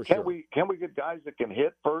 for sure. Can we get guys that can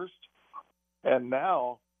hit first? And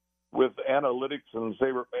now with analytics and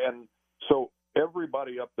so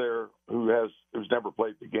everybody up there who's never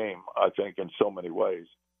played the game, I think in so many ways,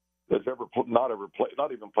 that's not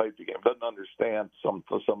even played the game, doesn't understand some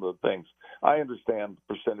of the things. I understand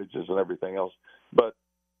percentages and everything else, but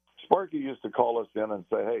Sparky used to call us in and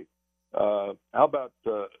say, "Hey, how about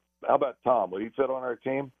Thom? Would he fit on our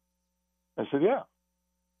team?" I said, "Yeah."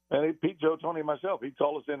 And Pete, Joe, Tony, and myself, he'd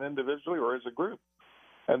call us in individually or as a group,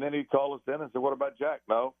 and then he'd call us in and say, "What about Jack?"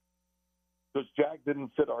 No, because Jack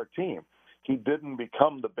didn't fit our team. He didn't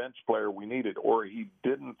become the bench player we needed, or he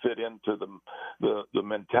didn't fit into the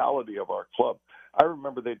mentality of our club. I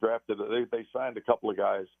remember they signed a couple of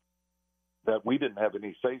guys that we didn't have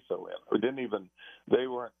any say-so in, or they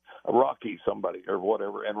weren't Rocky somebody or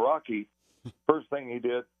whatever. And Rocky, first thing he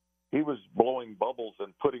did, he was blowing bubbles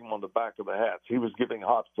and putting them on the back of the hats. He was giving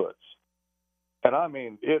hot foots. And I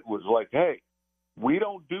mean, it was like, hey, we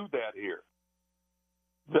don't do that here.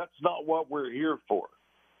 That's not what we're here for.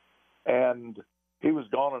 And he was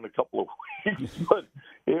gone in a couple of weeks, but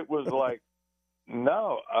it was like,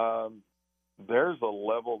 no, there's a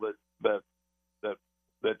level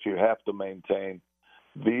that you have to maintain.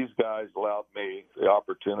 These guys allowed me the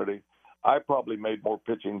opportunity. I probably made more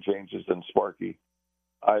pitching changes than Sparky.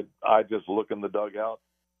 I just look in the dugout,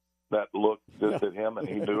 that look just at him, and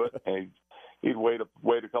he knew it. And he'd wait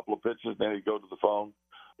a couple of pitches, then he'd go to the phone.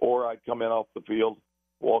 Or I'd come in off the field,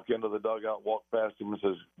 walk into the dugout, walk past him and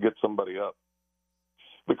says, "Get somebody up."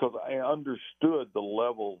 Because I understood the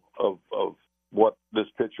level of what this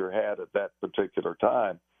pitcher had at that particular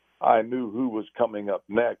time. I knew who was coming up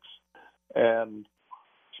next. And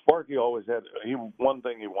Sparky always had one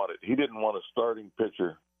thing he wanted. He didn't want a starting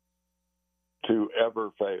pitcher to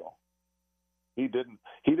ever fail. He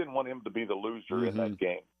didn't want him to be the loser in that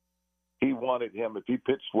game. He wanted him, if he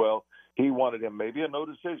pitched well, he wanted him maybe a no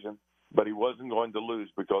decision, but he wasn't going to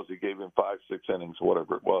lose because he gave him 5-6 innings,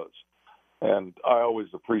 whatever it was. And I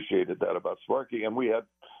always appreciated that about Sparky. And we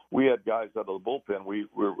had guys out of the bullpen. They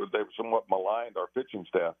were somewhat maligned, our pitching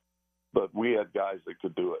staff, but we had guys that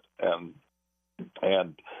could do it.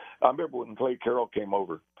 And I remember when Clay Carroll came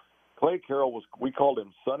over. Clay Carroll we called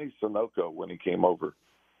him Sonny Sunoco when he came over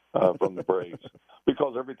from the Braves,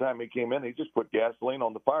 because every time he came in, he just put gasoline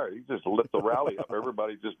on the fire. He just lit the rally up.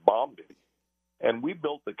 Everybody just bombed him. And we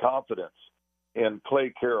built the confidence in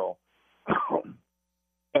Clay Carroll,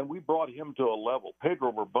 and we brought him to a level.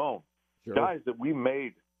 Pedro Borbon, Sure. guys that we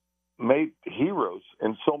made heroes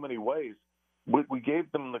in so many ways. We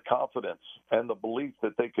gave them the confidence and the belief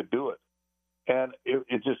that they could do it. And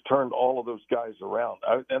it just turned all of those guys around.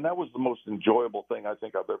 And that was the most enjoyable thing I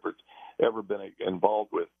think I've ever been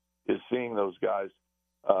involved with, is seeing those guys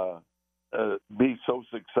be so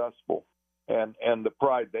successful and the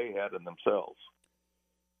pride they had in themselves.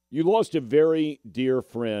 You lost a very dear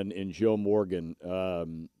friend in Joe Morgan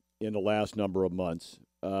in the last number of months.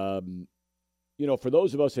 For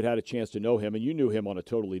those of us that had a chance to know him, and you knew him on a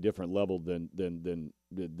totally different level than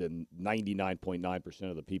 99.9%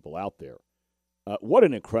 of the people out there. What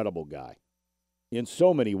an incredible guy in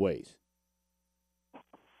so many ways.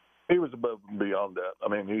 He was above and beyond that. I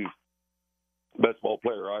mean, he's the best ball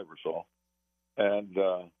player I ever saw. And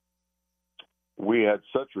we had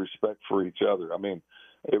such respect for each other. I mean,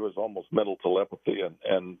 it was almost mental telepathy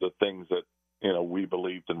and the things that, we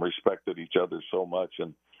believed and respected each other so much.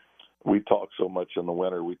 And we talked so much in the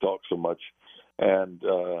winter. We talked so much. And,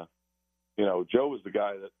 Joe was the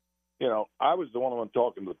guy that, I was the one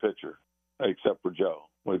talking to the pitcher, except for Joe.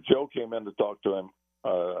 When Joe came in to talk to him,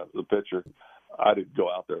 the pitcher, I didn't go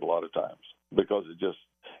out there a lot of times because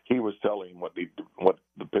he was telling him what the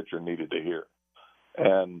pitcher needed to hear.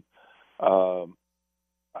 And I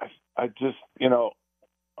just,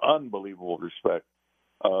 unbelievable respect,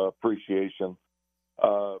 appreciation.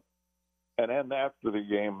 And then after the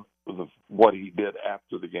game, what he did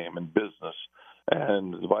after the game in business,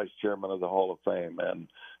 and the vice chairman of the Hall of Fame, and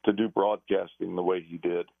to do broadcasting the way he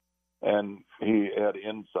did. And he had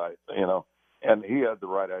insight, and he had the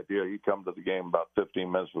right idea. He'd come to the game about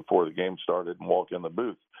 15 minutes before the game started and walk in the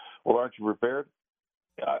booth. Well, aren't you prepared?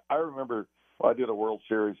 I remember I did a World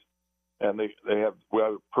Series, and we have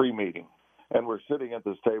a pre-meeting, and we're sitting at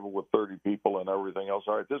this table with 30 people and everything else.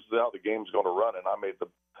 All right, this is how the game's going to run. And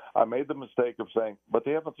I made the mistake of saying, but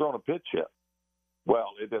they haven't thrown a pitch yet.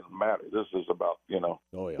 Well, it didn't matter. This is about,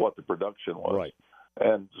 what the production was. Right.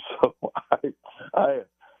 And so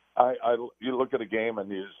you look at a game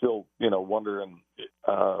and you still, wondering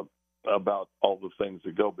about all the things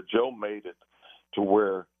that go. But Joe made it to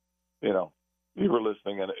where, you were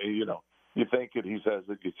listening and, you think it, he says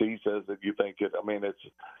it, he says it, you think it. I mean,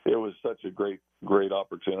 it was such a great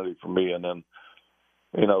opportunity for me. And then,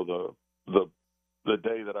 the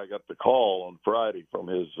day that I got the call on Friday from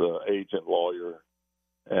his agent lawyer,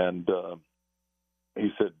 and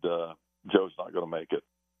he said, Joe's not going to make it.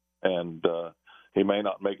 And he may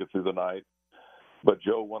not make it through the night, but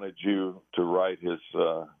Joe wanted you to write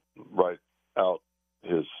out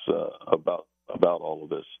his about all of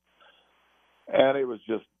this. And it was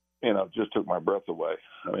just, just took my breath away.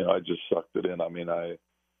 I mean, I just sucked it in. I mean, it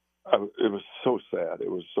was so sad.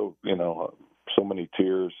 It was so, so many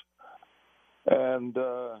tears. And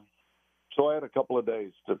so I had a couple of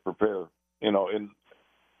days to prepare, and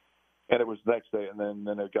it was the next day, and then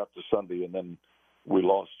it got to Sunday, and then we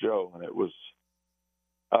lost Joe, and it was,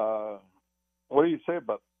 what do you say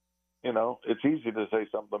about, it's easy to say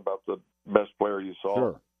something about the best player you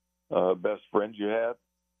saw, sure. Best friend you had,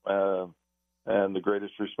 and the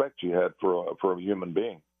greatest respect you had for a human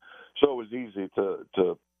being. So it was easy to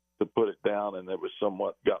put it down, and it was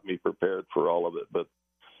somewhat got me prepared for all of it. But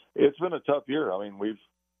it's been a tough year. I mean, we've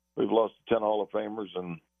lost 10 Hall of Famers,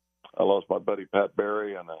 and I lost my buddy Pat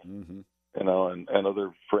Barry, and and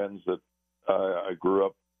other friends that I grew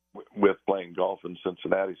up with playing golf in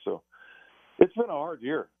Cincinnati. So it's been a hard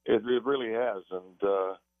year. It really has, and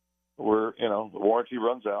we're the warranty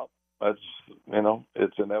runs out. That's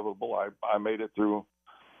it's inevitable. I made it through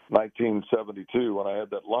 1972 when I had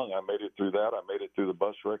that lung. I made it through that. I made it through the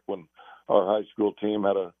bus wreck when our high school team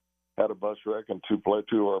had a bus wreck and two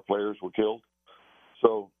of our players were killed.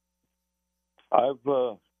 So I've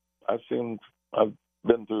been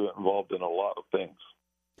involved in a lot of things.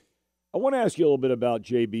 I want to ask you a little bit about,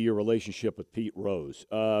 JB, your relationship with Pete Rose.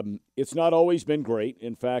 It's not always been great.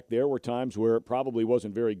 In fact, there were times where it probably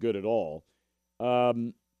wasn't very good at all.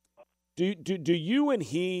 Do you and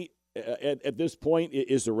he, at this point,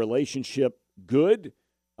 is the relationship good?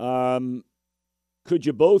 Could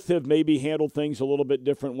you both have maybe handled things a little bit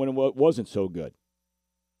different when it wasn't so good?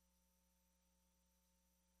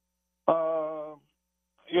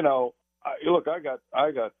 Look, I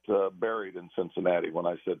got buried in Cincinnati when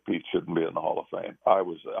I said Pete shouldn't be in the Hall of Fame. I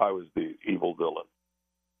was the evil villain,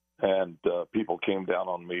 and people came down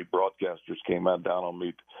on me. Broadcasters came down on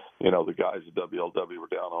me. The guys at WLW were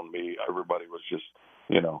down on me. Everybody was just,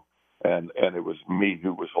 and it was me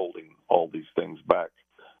who was holding all these things back.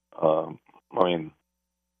 I mean,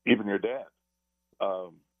 even your dad,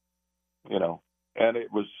 You know, and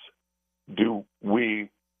it was, do we,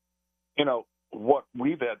 you know, what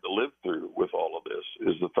we've had to live through with all of this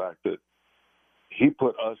is the fact that he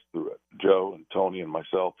put us through it, Joe and Tony and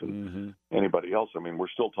myself and anybody else. I mean, we're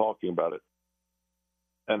still talking about it.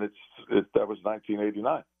 And that was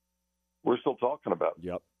 1989. We're still talking about it.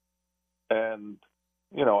 Yep. And,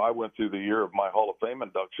 you know, I went through the year of my Hall of Fame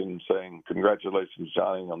induction saying, congratulations,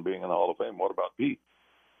 Johnny, on being in the Hall of Fame. What about Pete?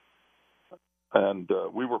 And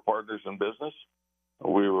we were partners in business.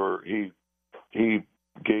 He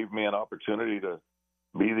gave me an opportunity to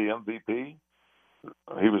be the MVP.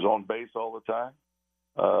 He was on base all the time.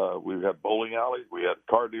 We had bowling alleys. We had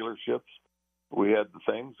car dealerships. We had the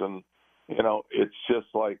things. And, you know, it's just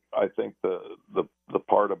like, I think the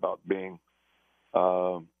part about being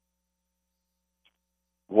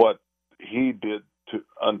what he did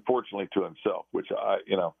unfortunately to himself, which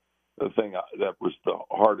the thing that was the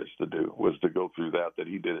hardest to do was to go through that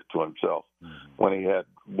he did it to himself when he had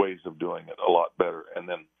ways of doing it a lot better, and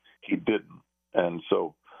then he didn't. And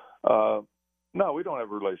so, no, we don't have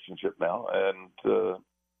a relationship now.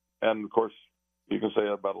 And of course, you can say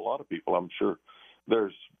that about a lot of people. I'm sure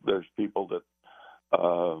there's people that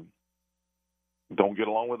don't get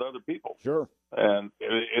along with other people. Sure. And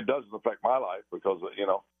it doesn't affect my life because, you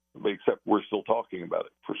know, except we're still talking about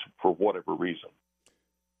it for whatever reason.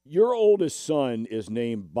 Your oldest son is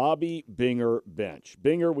named Bobby Binger Bench.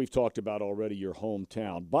 Binger, we've talked about already, your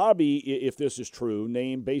hometown. Bobby, if this is true,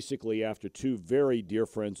 named basically after two very dear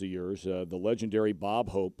friends of yours, the legendary Bob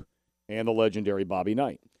Hope and the legendary Bobby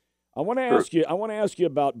Knight. I want to ask you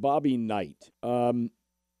about Bobby Knight. In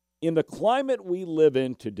the climate we live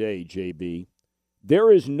in today, JB, there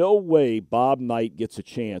is no way Bob Knight gets a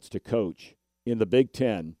chance to coach in the Big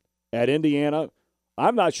Ten at Indiana.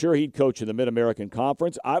 I'm not sure he'd coach in the Mid-American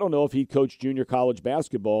Conference. I don't know if he'd coach junior college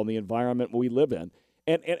basketball in the environment we live in.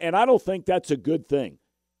 And I don't think that's a good thing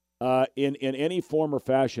in any form or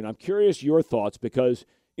fashion. I'm curious your thoughts because,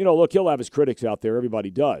 you know, look, he'll have his critics out there. Everybody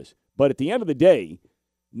does. But at the end of the day,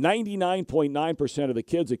 99.9% of the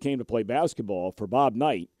kids that came to play basketball for Bob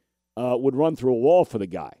Knight would run through a wall for the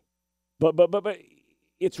guy. But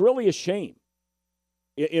it's really a shame,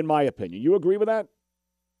 in my opinion. You agree with that?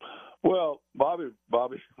 Well, Bobby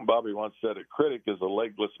once said a critic is a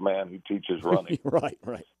legless man who teaches running.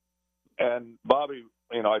 Right. And Bobby,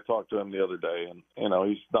 you know, I talked to him the other day, and you know,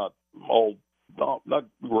 he's not not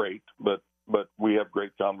great, but we have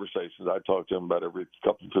great conversations. I talk to him about every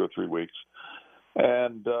 2 or 3 weeks.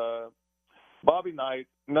 And Bobby Knight,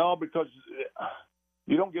 no, because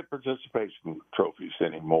you don't get participation trophies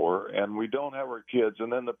anymore, and we don't have our kids.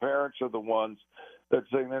 And then the parents are the ones that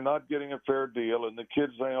saying they're not getting a fair deal, and the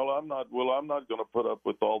kids saying, "Oh, I'm not going to put up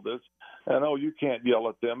with all this." And you can't yell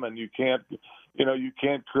at them, and you can't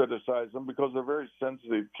criticize them because they're very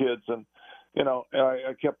sensitive kids. And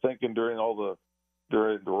I kept thinking during the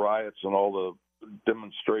riots and all the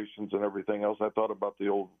demonstrations and everything else, I thought about the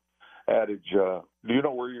old adage, do you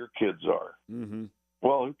know where your kids are? Mm-hmm.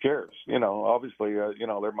 Well, who cares? Obviously,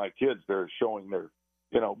 they're my kids. They're showing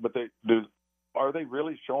but are they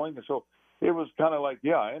really showing? So it was kind of like,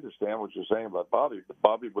 yeah, I understand what you're saying about Bobby, but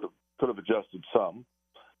Bobby could have adjusted some.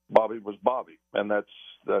 Bobby was Bobby, and that's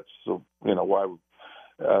why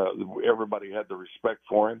everybody had the respect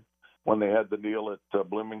for him when they had the deal at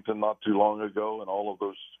Bloomington not too long ago, and all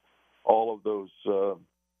of those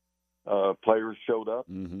players showed up.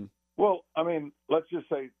 Mm-hmm. Well, I mean, let's just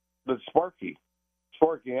say that Sparky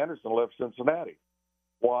Anderson left Cincinnati.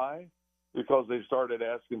 Why? Because they started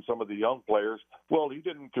asking some of the young players, well, he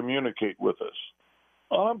didn't communicate with us.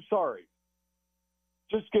 Oh, I'm sorry.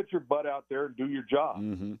 Just get your butt out there and do your job.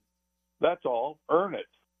 Mm-hmm. That's all. Earn it.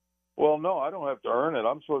 Well, no, I don't have to earn it.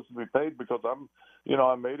 I'm supposed to be paid because I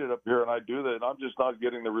made it up here and I do that, and I'm just not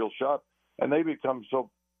getting the real shot. And they become so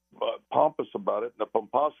pompous about it, and the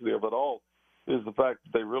pomposity of it all is the fact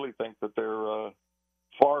that they really think that they're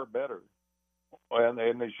far better, and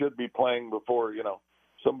they should be playing before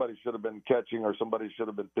somebody should have been catching or somebody should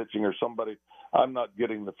have been pitching or somebody. I'm not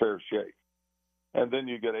getting the fair shake. And then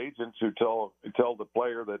you get agents who tell the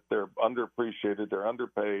player that they're underappreciated, they're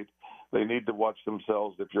underpaid, they need to watch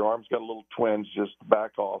themselves. If your arm's got a little twinge, just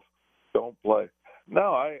back off, don't play.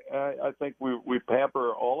 No, I think we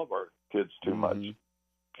pamper all of our kids too much,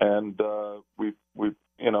 and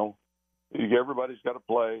everybody's got to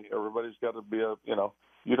play. Everybody's got to be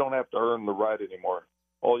you don't have to earn the right anymore.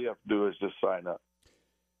 All you have to do is just sign up.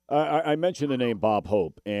 I mentioned the name Bob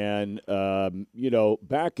Hope, and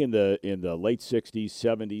back in the late '60s,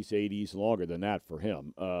 '70s, '80s, longer than that for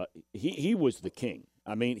him, he was the king.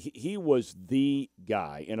 I mean, he was the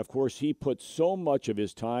guy, and of course, he put so much of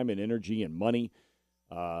his time and energy and money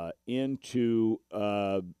into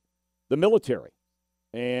the military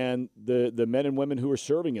and the men and women who are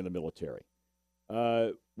serving in the military.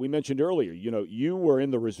 We mentioned earlier, you were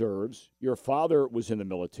in the reserves. Your father was in the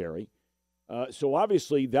military. So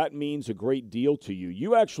obviously that means a great deal to you.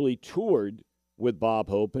 You actually toured with Bob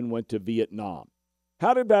Hope and went to Vietnam.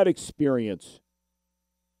 How did that experience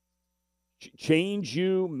change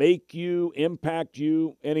you, make you, impact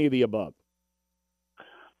you, any of the above?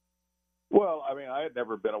 Well, I mean, I had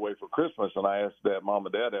never been away for Christmas, and I asked Mom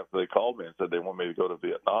and Dad after they called me and said they want me to go to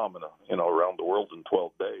Vietnam and around the world in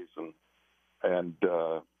 12 days, and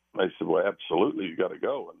they said, well, absolutely, you got to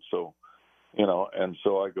go. And so, and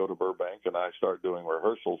so I go to Burbank and I start doing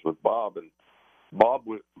rehearsals with Bob, and Bob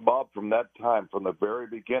from that time, from the very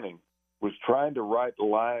beginning, was trying to write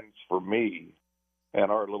lines for me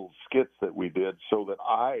and our little skits that we did so that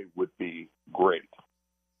I would be great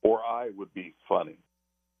or I would be funny.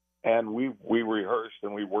 And we rehearsed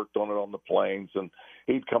and we worked on it on the planes, and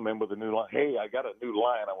he'd come in with a new line. Hey, I got a new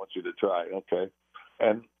line I want you to try. Okay.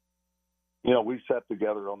 And, we sat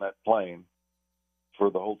together on that plane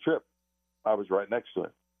for the whole trip. I was right next to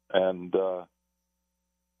him. And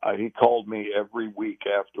he called me every week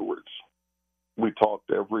afterwards. We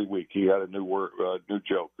talked every week. He had a new word, new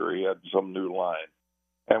joke, or he had some new line.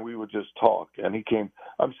 And we would just talk. And he came.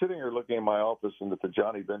 I'm sitting here looking in my office and at the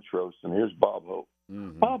Johnny Bench roast, and here's Bob Hope.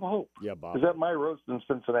 Mm-hmm. Bob Hope. Yeah, Bob. Is that my roast in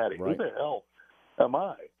Cincinnati? Right. Who the hell am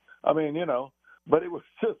I? I mean, but it was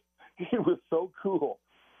just, he was so cool.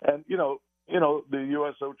 And, the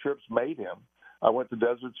USO trips made him. I went to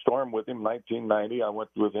Desert Storm with him, 1990. I went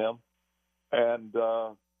with him. And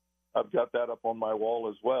I've got that up on my wall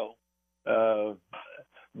as well.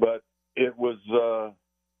 But it was,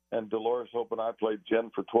 and Dolores Hope and I played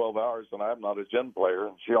gin for 12 hours, and I'm not a gin player,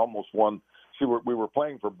 and she almost won. We were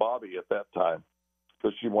playing for Bobby at that time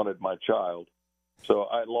because she wanted my child. So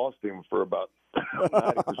I lost him for about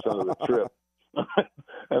 90% of the trip.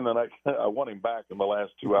 And then I won him back in the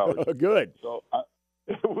last 2 hours. Good. So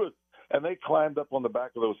it was, and they climbed up on the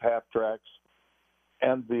back of those half tracks,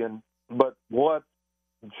 but what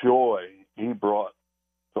joy he brought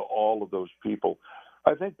to all of those people.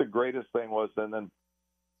 I think the greatest thing was, and then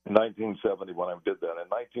in 1970 when I did that, in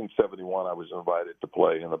 1971 I was invited to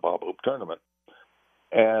play in the Bob Hope tournament,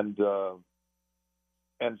 and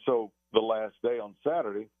so the last day on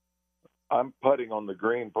Saturday, I'm putting on the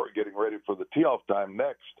green, getting ready for the tee-off time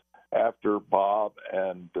next after Bob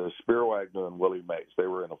and Spiro Agnew and Willie Mays. They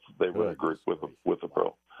were in a group with a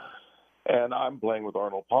pro, and I'm playing with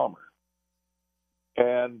Arnold Palmer.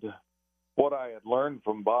 And what I had learned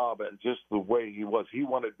from Bob and just the way he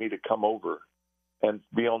wanted me to come over and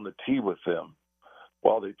be on the tee with him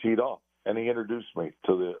while they teed off, and he introduced me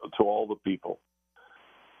to all the people.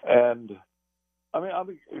 And I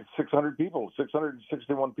mean 600 people,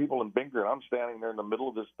 661 people in Binger, and I'm standing there in the middle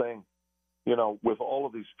of this thing, with all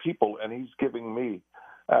of these people, and he's giving me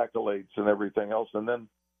accolades and everything else. And then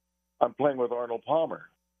I'm playing with Arnold Palmer,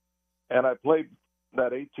 and I played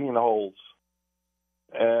that 18 holes,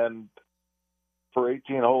 and for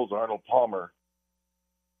 18 holes, Arnold Palmer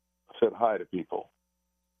said hi to people.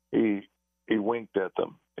 He winked at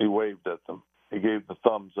them. He waved at them. He gave the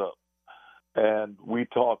thumbs up. And we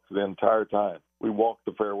talked the entire time. We walked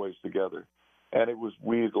the fairways together. And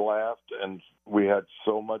we laughed and we had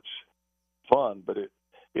so much fun, but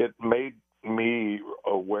it made me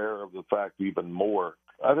aware of the fact even more.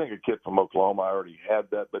 I think a kid from Oklahoma, I already had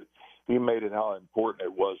that, but he made it how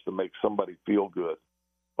important it was to make somebody feel good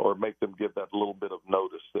or make them give that little bit of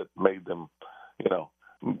notice that made them,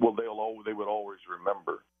 they would always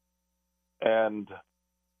remember. And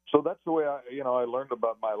so that's the way I learned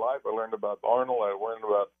about my life. I learned about Arnold. I learned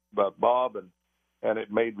about Bob, and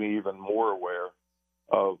it made me even more aware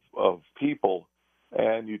of people.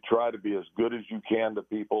 And you try to be as good as you can to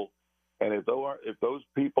people. And if those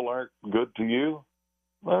people aren't good to you,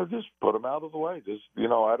 well, just put them out of the way. Just,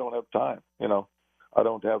 I don't have time. I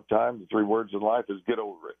don't have time. The 3 words in life is get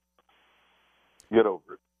over it. Get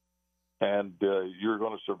over it. And you're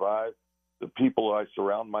going to survive. The people I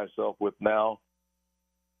surround myself with now,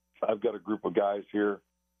 I've got a group of guys here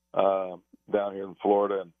down here in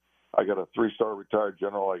Florida, and I got a 3-star retired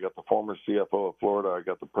general. I got the former CFO of Florida. I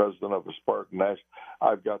got the president of the Spartan Nash.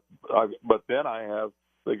 But then I have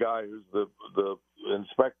the guy who's the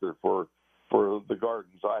inspector for the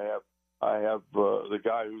gardens. I have the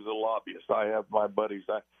guy who's a lobbyist. I have my buddies.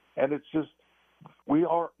 And it's just we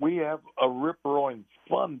have a rip-roaring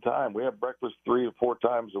fun time. We have breakfast 3 or 4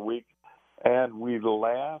 times a week, and we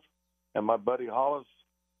laugh. And my buddy Hollis,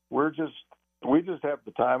 we just have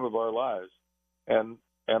the time of our lives, and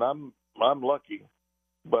I'm lucky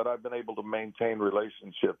but I've been able to maintain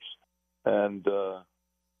relationships and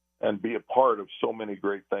be a part of so many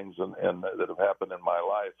great things and that have happened in my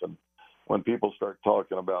life. And when people start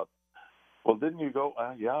talking about, well, didn't you go?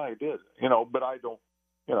 Yeah, I did. But I don't.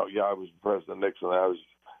 Yeah, I was with President Nixon. I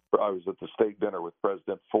was at the state dinner with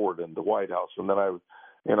President Ford in the White House, and then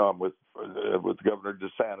I'm with Governor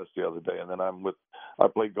DeSantis the other day, and then I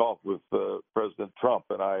played golf with President Trump,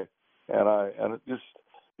 and it just,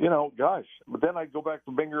 gosh. But then I go back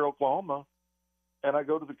to Binger, Oklahoma, and I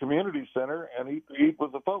go to the community center and eat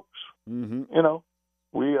with the folks. Mm-hmm.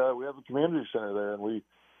 We have a community center there, and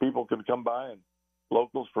people can come by, and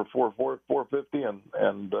locals for $450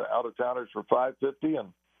 and out of towners for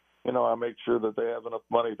 $550, and I make sure that they have enough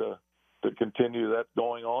money to continue that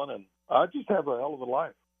going on, and I just have a hell of a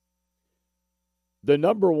life. The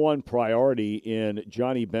number one priority in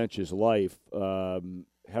Johnny Bench's life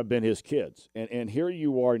have been his kids, and here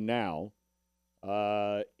you are now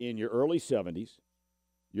in your early 70s.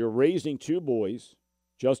 You're raising two boys,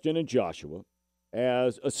 Justin and Joshua,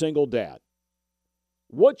 as a single dad.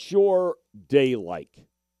 What's your day like?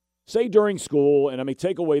 Say during school, and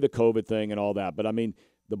take away the COVID thing and all that, but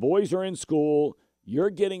the boys are in school, you're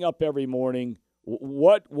getting up every morning.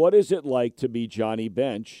 What is it like to be Johnny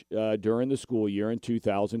Bench during the school year in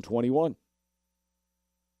 2021?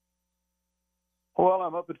 Well,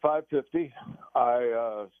 I'm up at 5:50.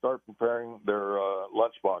 I start preparing their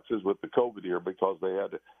lunch boxes with the COVID year because they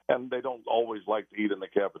had to, and they don't always like to eat in the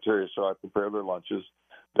cafeteria, so I prepare their lunches.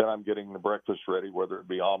 Then I'm getting the breakfast ready, whether it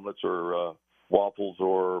be omelets or waffles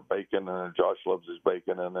or bacon, and Josh loves his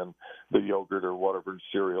bacon, and then the yogurt or whatever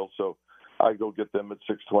cereal. So I go get them at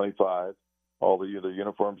 6:25. All the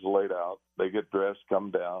uniforms are laid out. They get dressed,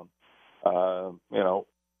 come down.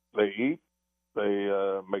 They eat. They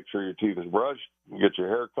make sure your teeth is brushed, get your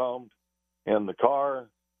hair combed, in the car,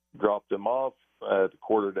 drop them off at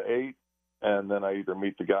 7:45, and then I either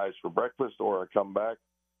meet the guys for breakfast or I come back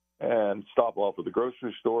and stop off at the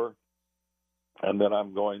grocery store, and then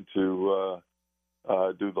I'm going to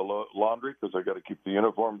do the laundry because I got to keep the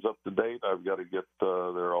uniforms up to date. I've got to get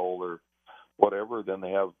their whatever. Then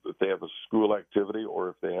if they have a school activity or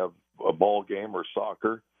if they have a ball game or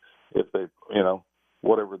soccer, if they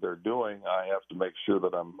whatever they're doing, I have to make sure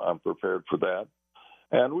that I'm prepared for that.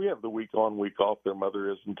 And we have the week on, week off. Their mother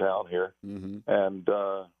is in town here, and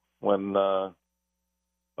when a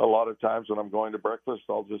lot of times when I'm going to breakfast,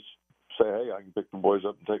 I'll just say, hey, I can pick the boys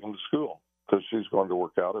up and take them to school because she's going to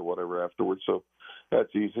work out or whatever afterwards. So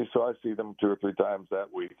that's easy. So I see them 2 or 3 times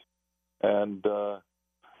that week, and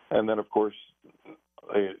then of course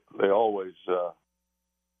they always have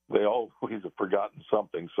forgotten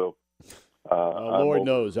something. So. Lord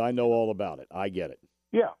knows, I know all about it. I get it.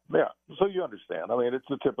 Yeah. So you understand. It's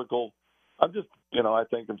a typical. I'm just, I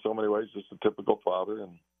think in so many ways, just a typical father,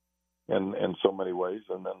 and in so many ways.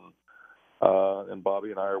 And then, and Bobby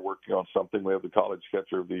and I are working on something. We have the College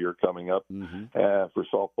Catcher of the Year coming up for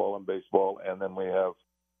softball and baseball, and then we have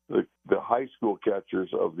the high school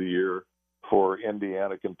catchers of the year for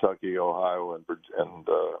Indiana, Kentucky, Ohio, and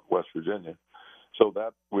West Virginia. So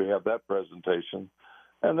that we have that presentation.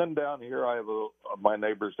 And then down here, I have my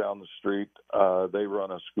neighbors down the street. They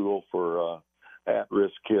run a school for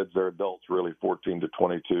at-risk kids. They're adults, really, 14 to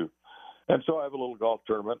 22. And so I have a little golf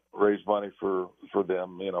tournament, raise money for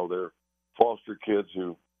them. They're foster kids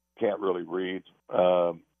who can't really read,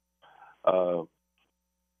 but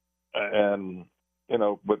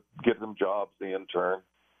get them jobs, the intern.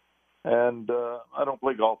 And I don't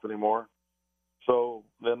play golf anymore. So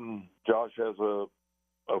then Josh has a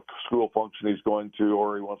school function he's going to,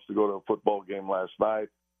 or he wants to go to a football game last night,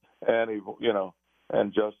 and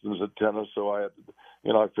and Justin's at tennis, so I had to,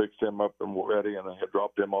 I fixed him up and ready, and I had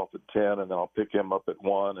dropped him off at 10, and then I'll pick him up at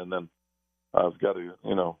 1, and then I've got to,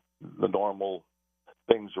 the normal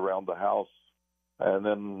things around the house, and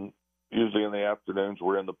then usually in the afternoons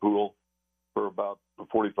we're in the pool for about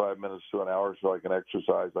 45 minutes to an hour so I can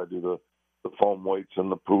exercise. I do the foam weights in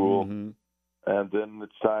the pool, and then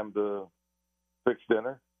it's time to fix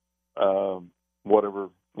dinner, whatever,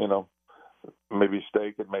 maybe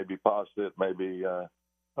steak, it may be pasta, it may be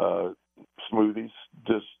smoothies,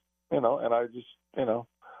 just, and I just,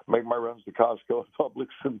 make my runs to Costco and Publix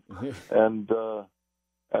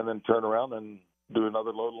and then turn around and do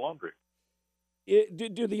another load of laundry.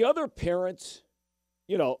 Do the other parents,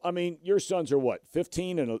 your sons are what,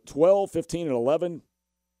 15 and 12, 15 and 11?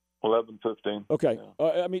 11, 15. Okay.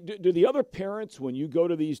 Yeah. Do the other parents, when you go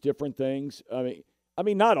to these different things,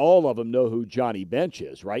 not all of them know who Johnny Bench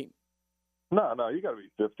is, right? No, you got to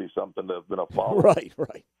be 50-something to have been a follower. Right.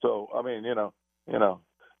 So,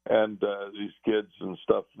 and these kids and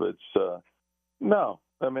stuff, it's, no.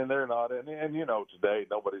 I mean, they're not, and today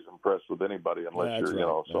nobody's impressed with anybody unless That's you're,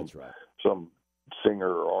 right. some That's right. some singer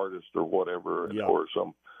or artist or whatever, Yeah. or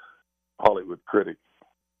some Hollywood critic.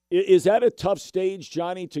 Is that a tough stage,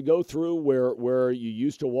 Johnny, to go through where you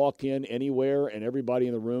used to walk in anywhere and everybody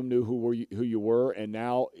in the room knew who you were, and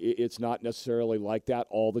now it's not necessarily like that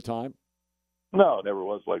all the time? No, it never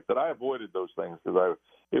was like that. I avoided those things because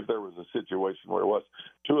if there was a situation where it was,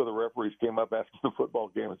 two of the referees came up after the football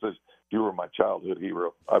game and says, "You were my childhood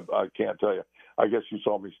hero." I can't tell you. I guess you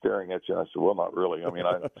saw me staring at you. And I said, "Well, not really. I mean,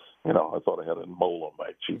 I thought I had a mole on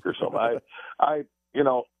my cheek or something."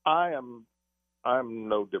 I'm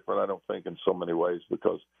no different, I don't think, in so many ways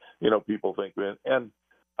because, people think, and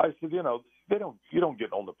I said, you don't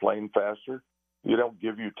get on the plane faster. You don't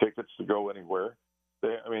give you tickets to go anywhere.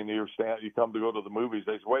 You come to go to the movies.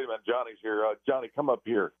 They say, "Wait a minute, Johnny's here. Johnny, come up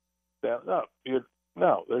here." No,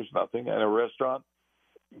 there's nothing. In a restaurant,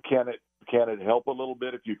 can it help a little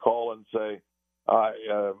bit if you call and say,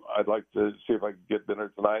 "I'd like to see if I can get dinner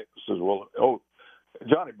tonight"? Says, "Well,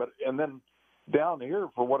 Johnny," and then down here,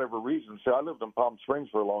 for whatever reason, I lived in Palm Springs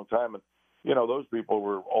for a long time, and those people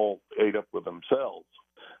were all ate up with themselves.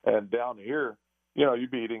 And down here,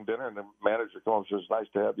 you'd be eating dinner, and the manager comes and says, "Nice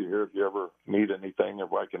to have you here. If you ever need anything,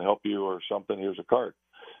 if I can help you or something, here's a card."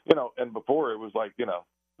 And before it was like,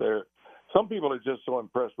 some people are just so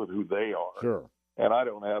impressed with who they are. Sure. And I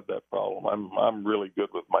don't have that problem. I'm really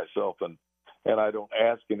good with myself, and I don't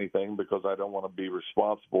ask anything because I don't want to be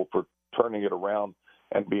responsible for turning it around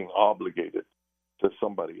and being obligated to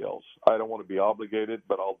somebody else. I don't want to be obligated,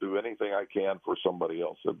 but I'll do anything I can for somebody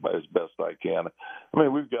else as best I can. I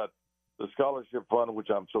mean, we've got the scholarship fund,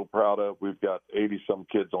 which I'm so proud of. We've got 80-some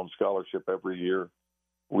kids on scholarship every year.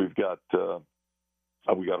 We've got Hope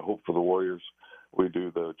for the Warriors. We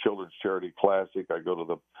do the Children's Charity Classic. I go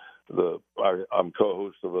to I'm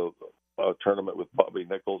co-host of a tournament with Bobby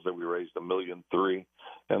Nichols that we raised $1.3 million.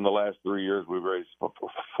 In the last 3 years, we've raised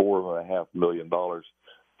 $4.5 million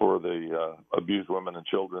for the abused women and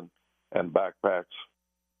children and backpacks.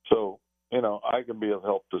 So, I can be of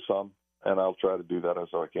help to some, and I'll try to do that as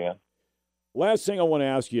I can. Last thing I want to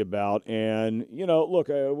ask you about, and, look,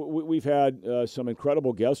 we've had some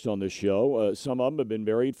incredible guests on this show. Some of them have been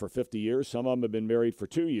married for 50 years. Some of them have been married for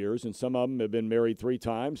 2 years, and some of them have been married 3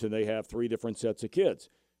 times, and they have 3 different sets of kids.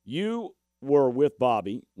 You were with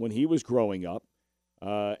Bobby when he was growing up,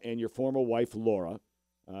 and your former wife, Laura,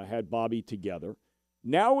 had Bobby together.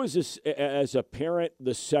 Now, as a parent,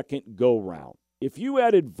 the second go-round, if you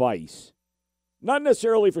had advice, not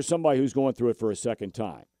necessarily for somebody who's going through it for a second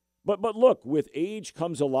time, but look, with age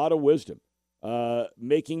comes a lot of wisdom.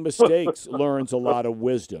 Making mistakes learns a lot of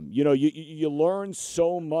wisdom. You learn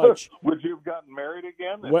so much. Would you have gotten married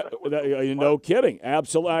again? No kidding.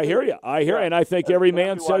 Absolutely. I hear you. And I think every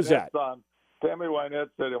man says that. Tammy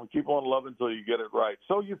Wynette said, "Keep on loving until you get it right."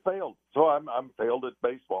 So you failed. So I'm failed at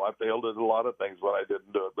baseball. I failed at a lot of things when I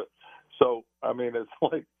didn't do it. But so I mean, it's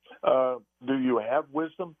like, do you have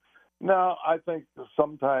wisdom? No, I think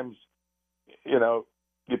sometimes,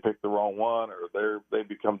 you pick the wrong one, or they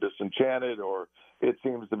become disenchanted, or it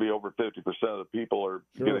seems to be over 50% of the people are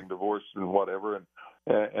getting divorced and whatever, and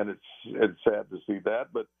it's sad to see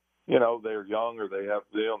that. But they're young, or they have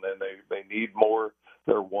and they need more.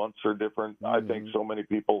 Their wants are different. Mm-hmm. I think so many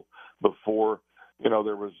people before,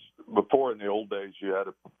 before in the old days, you had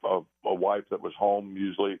a wife that was home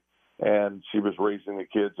usually, and she was raising the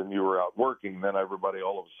kids, and you were out working. Then everybody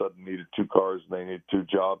all of a sudden needed 2 cars, and they needed 2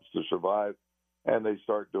 jobs to survive. And they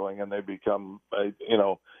start doing, and they become,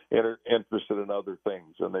 interested in other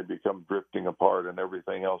things, and they become drifting apart and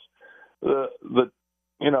everything else.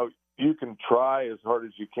 You can try as hard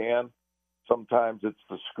as you can. Sometimes it's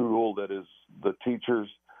the school that is the teachers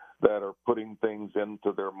that are putting things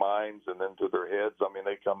into their minds and into their heads. I mean,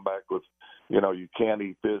 they come back with, you can't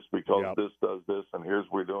eat this because this does this, and here's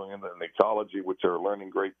what we're doing in the ecology, which are learning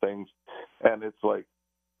great things. And it's like,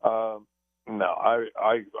 no, I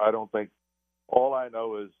don't think. All I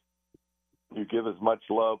know is you give as much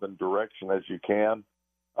love and direction as you can.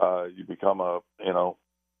 You become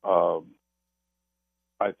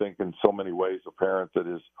I think in so many ways, a parent that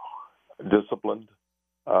is disciplined.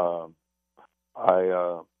 I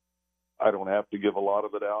don't have to give a lot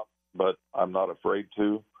of it out, but I'm not afraid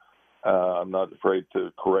to. I'm not afraid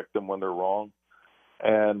to correct them when they're wrong.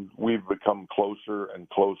 And we've become closer and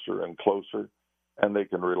closer and closer. And they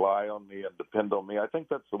can rely on me and depend on me. I think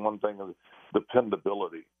that's the one thing, is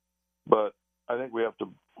dependability. But I think we have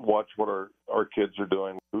to watch what our kids are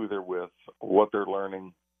doing, who they're with, what they're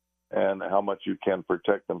learning, and how much you can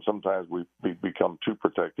protect them. Sometimes we become too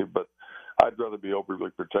protective, but I'd rather be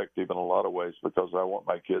overly protective in a lot of ways because I want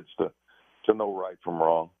my kids to to know right from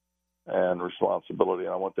wrong and responsibility.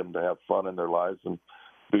 And I want them to have fun in their lives. And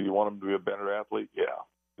do you want them to be a better athlete? Yeah.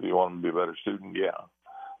 Do you want them to be a better student? Yeah.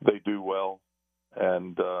 They do well.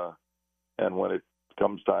 And when it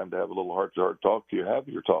comes time to have a little heart-to-heart talk, you have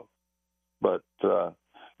your talk. But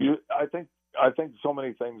I think so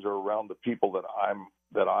many things are around the people that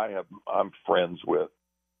I'm friends with,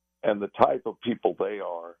 and the type of people they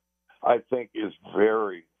are, I think is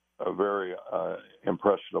very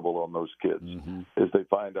impressionable on those kids. Is they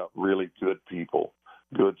find out really good people,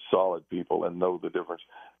 good solid people, and know the difference.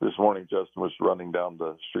 This morning, Justin was running down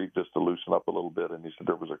the street just to loosen up a little bit, and he said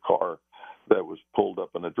there was a car that was pulled up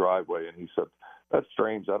in the driveway, and he said, "That's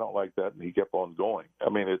strange. I don't like that." And he kept on going. I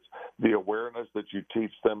mean, it's the awareness that you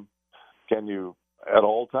teach them. Can you at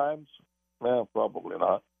all times? Well, probably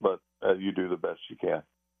not, but you do the best you can.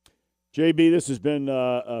 JB, this has been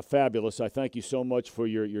fabulous. I thank you so much for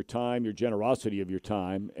your time, your generosity of your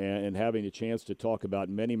time, and having a chance to talk about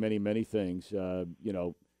many, many, many things.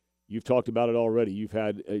 You've talked about it already. You've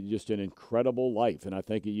had just an incredible life, and I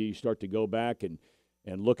think you start to go back and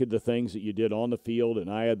look at the things that you did on the field. And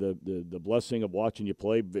I had the blessing of watching you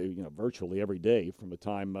play, virtually every day from the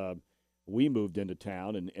time we moved into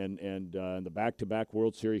town, and the back-to-back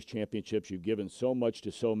World Series championships. You've given so much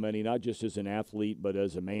to so many, not just as an athlete, but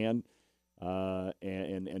as a man.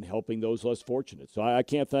 And helping those less fortunate. So I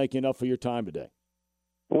can't thank you enough for your time today.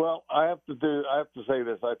 Well, I have to say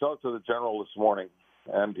this. I talked to the general this morning,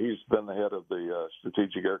 and he's been the head of the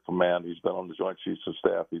Strategic Air Command. He's been on the Joint Chiefs of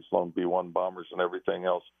Staff. He's flown B-1 bombers and everything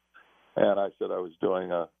else. And I said I was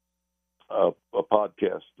doing a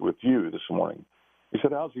podcast with you this morning. He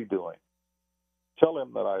said, "How's he doing?" Tell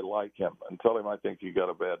him that I like him, and tell him I think he got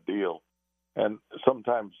a bad deal. And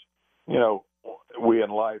sometimes, we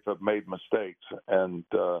in life have made mistakes, and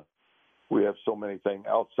we have so many things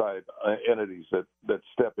outside entities that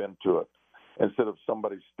step into it. Instead of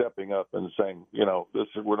somebody stepping up and saying,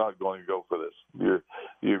 we're not going to go for this.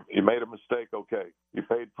 You made a mistake, okay. You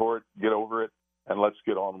paid for it, get over it, and let's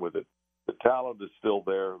get on with it. The talent is still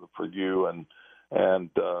there for you, and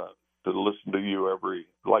to listen to you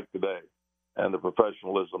like today, and the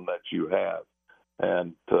professionalism that you have.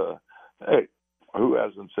 And hey, who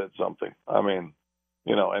hasn't said something? I mean,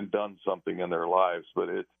 and done something in their lives, but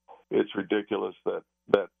it's ridiculous that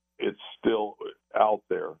it's still out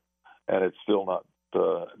there and it's still not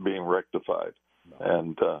being rectified. No.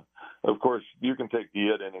 And of course, you can take the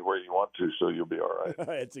it anywhere you want to, so you'll be all right.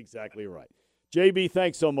 That's exactly right. JB,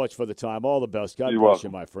 thanks so much for the time. All the best. God You're bless welcome.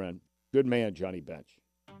 you, my friend. Good man, Johnny Bench.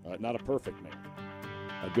 Not a perfect man,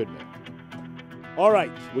 a good man. All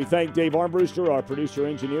right, we thank Dave Armbruster, our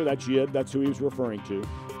producer-engineer. That's Yid. That's who he was referring to.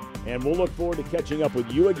 And we'll look forward to catching up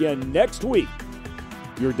with you again next week.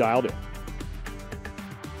 You're dialed in.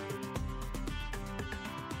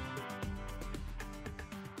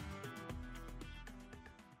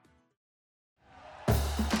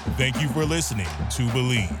 Thank you for listening to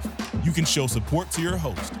Believe. You can show support to your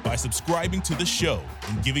host by subscribing to the show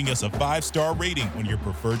and giving us a 5-star rating on your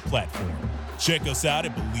preferred platform. Check us out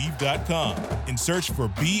at Believe.com and search for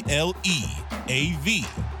BLEAV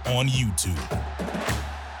on YouTube.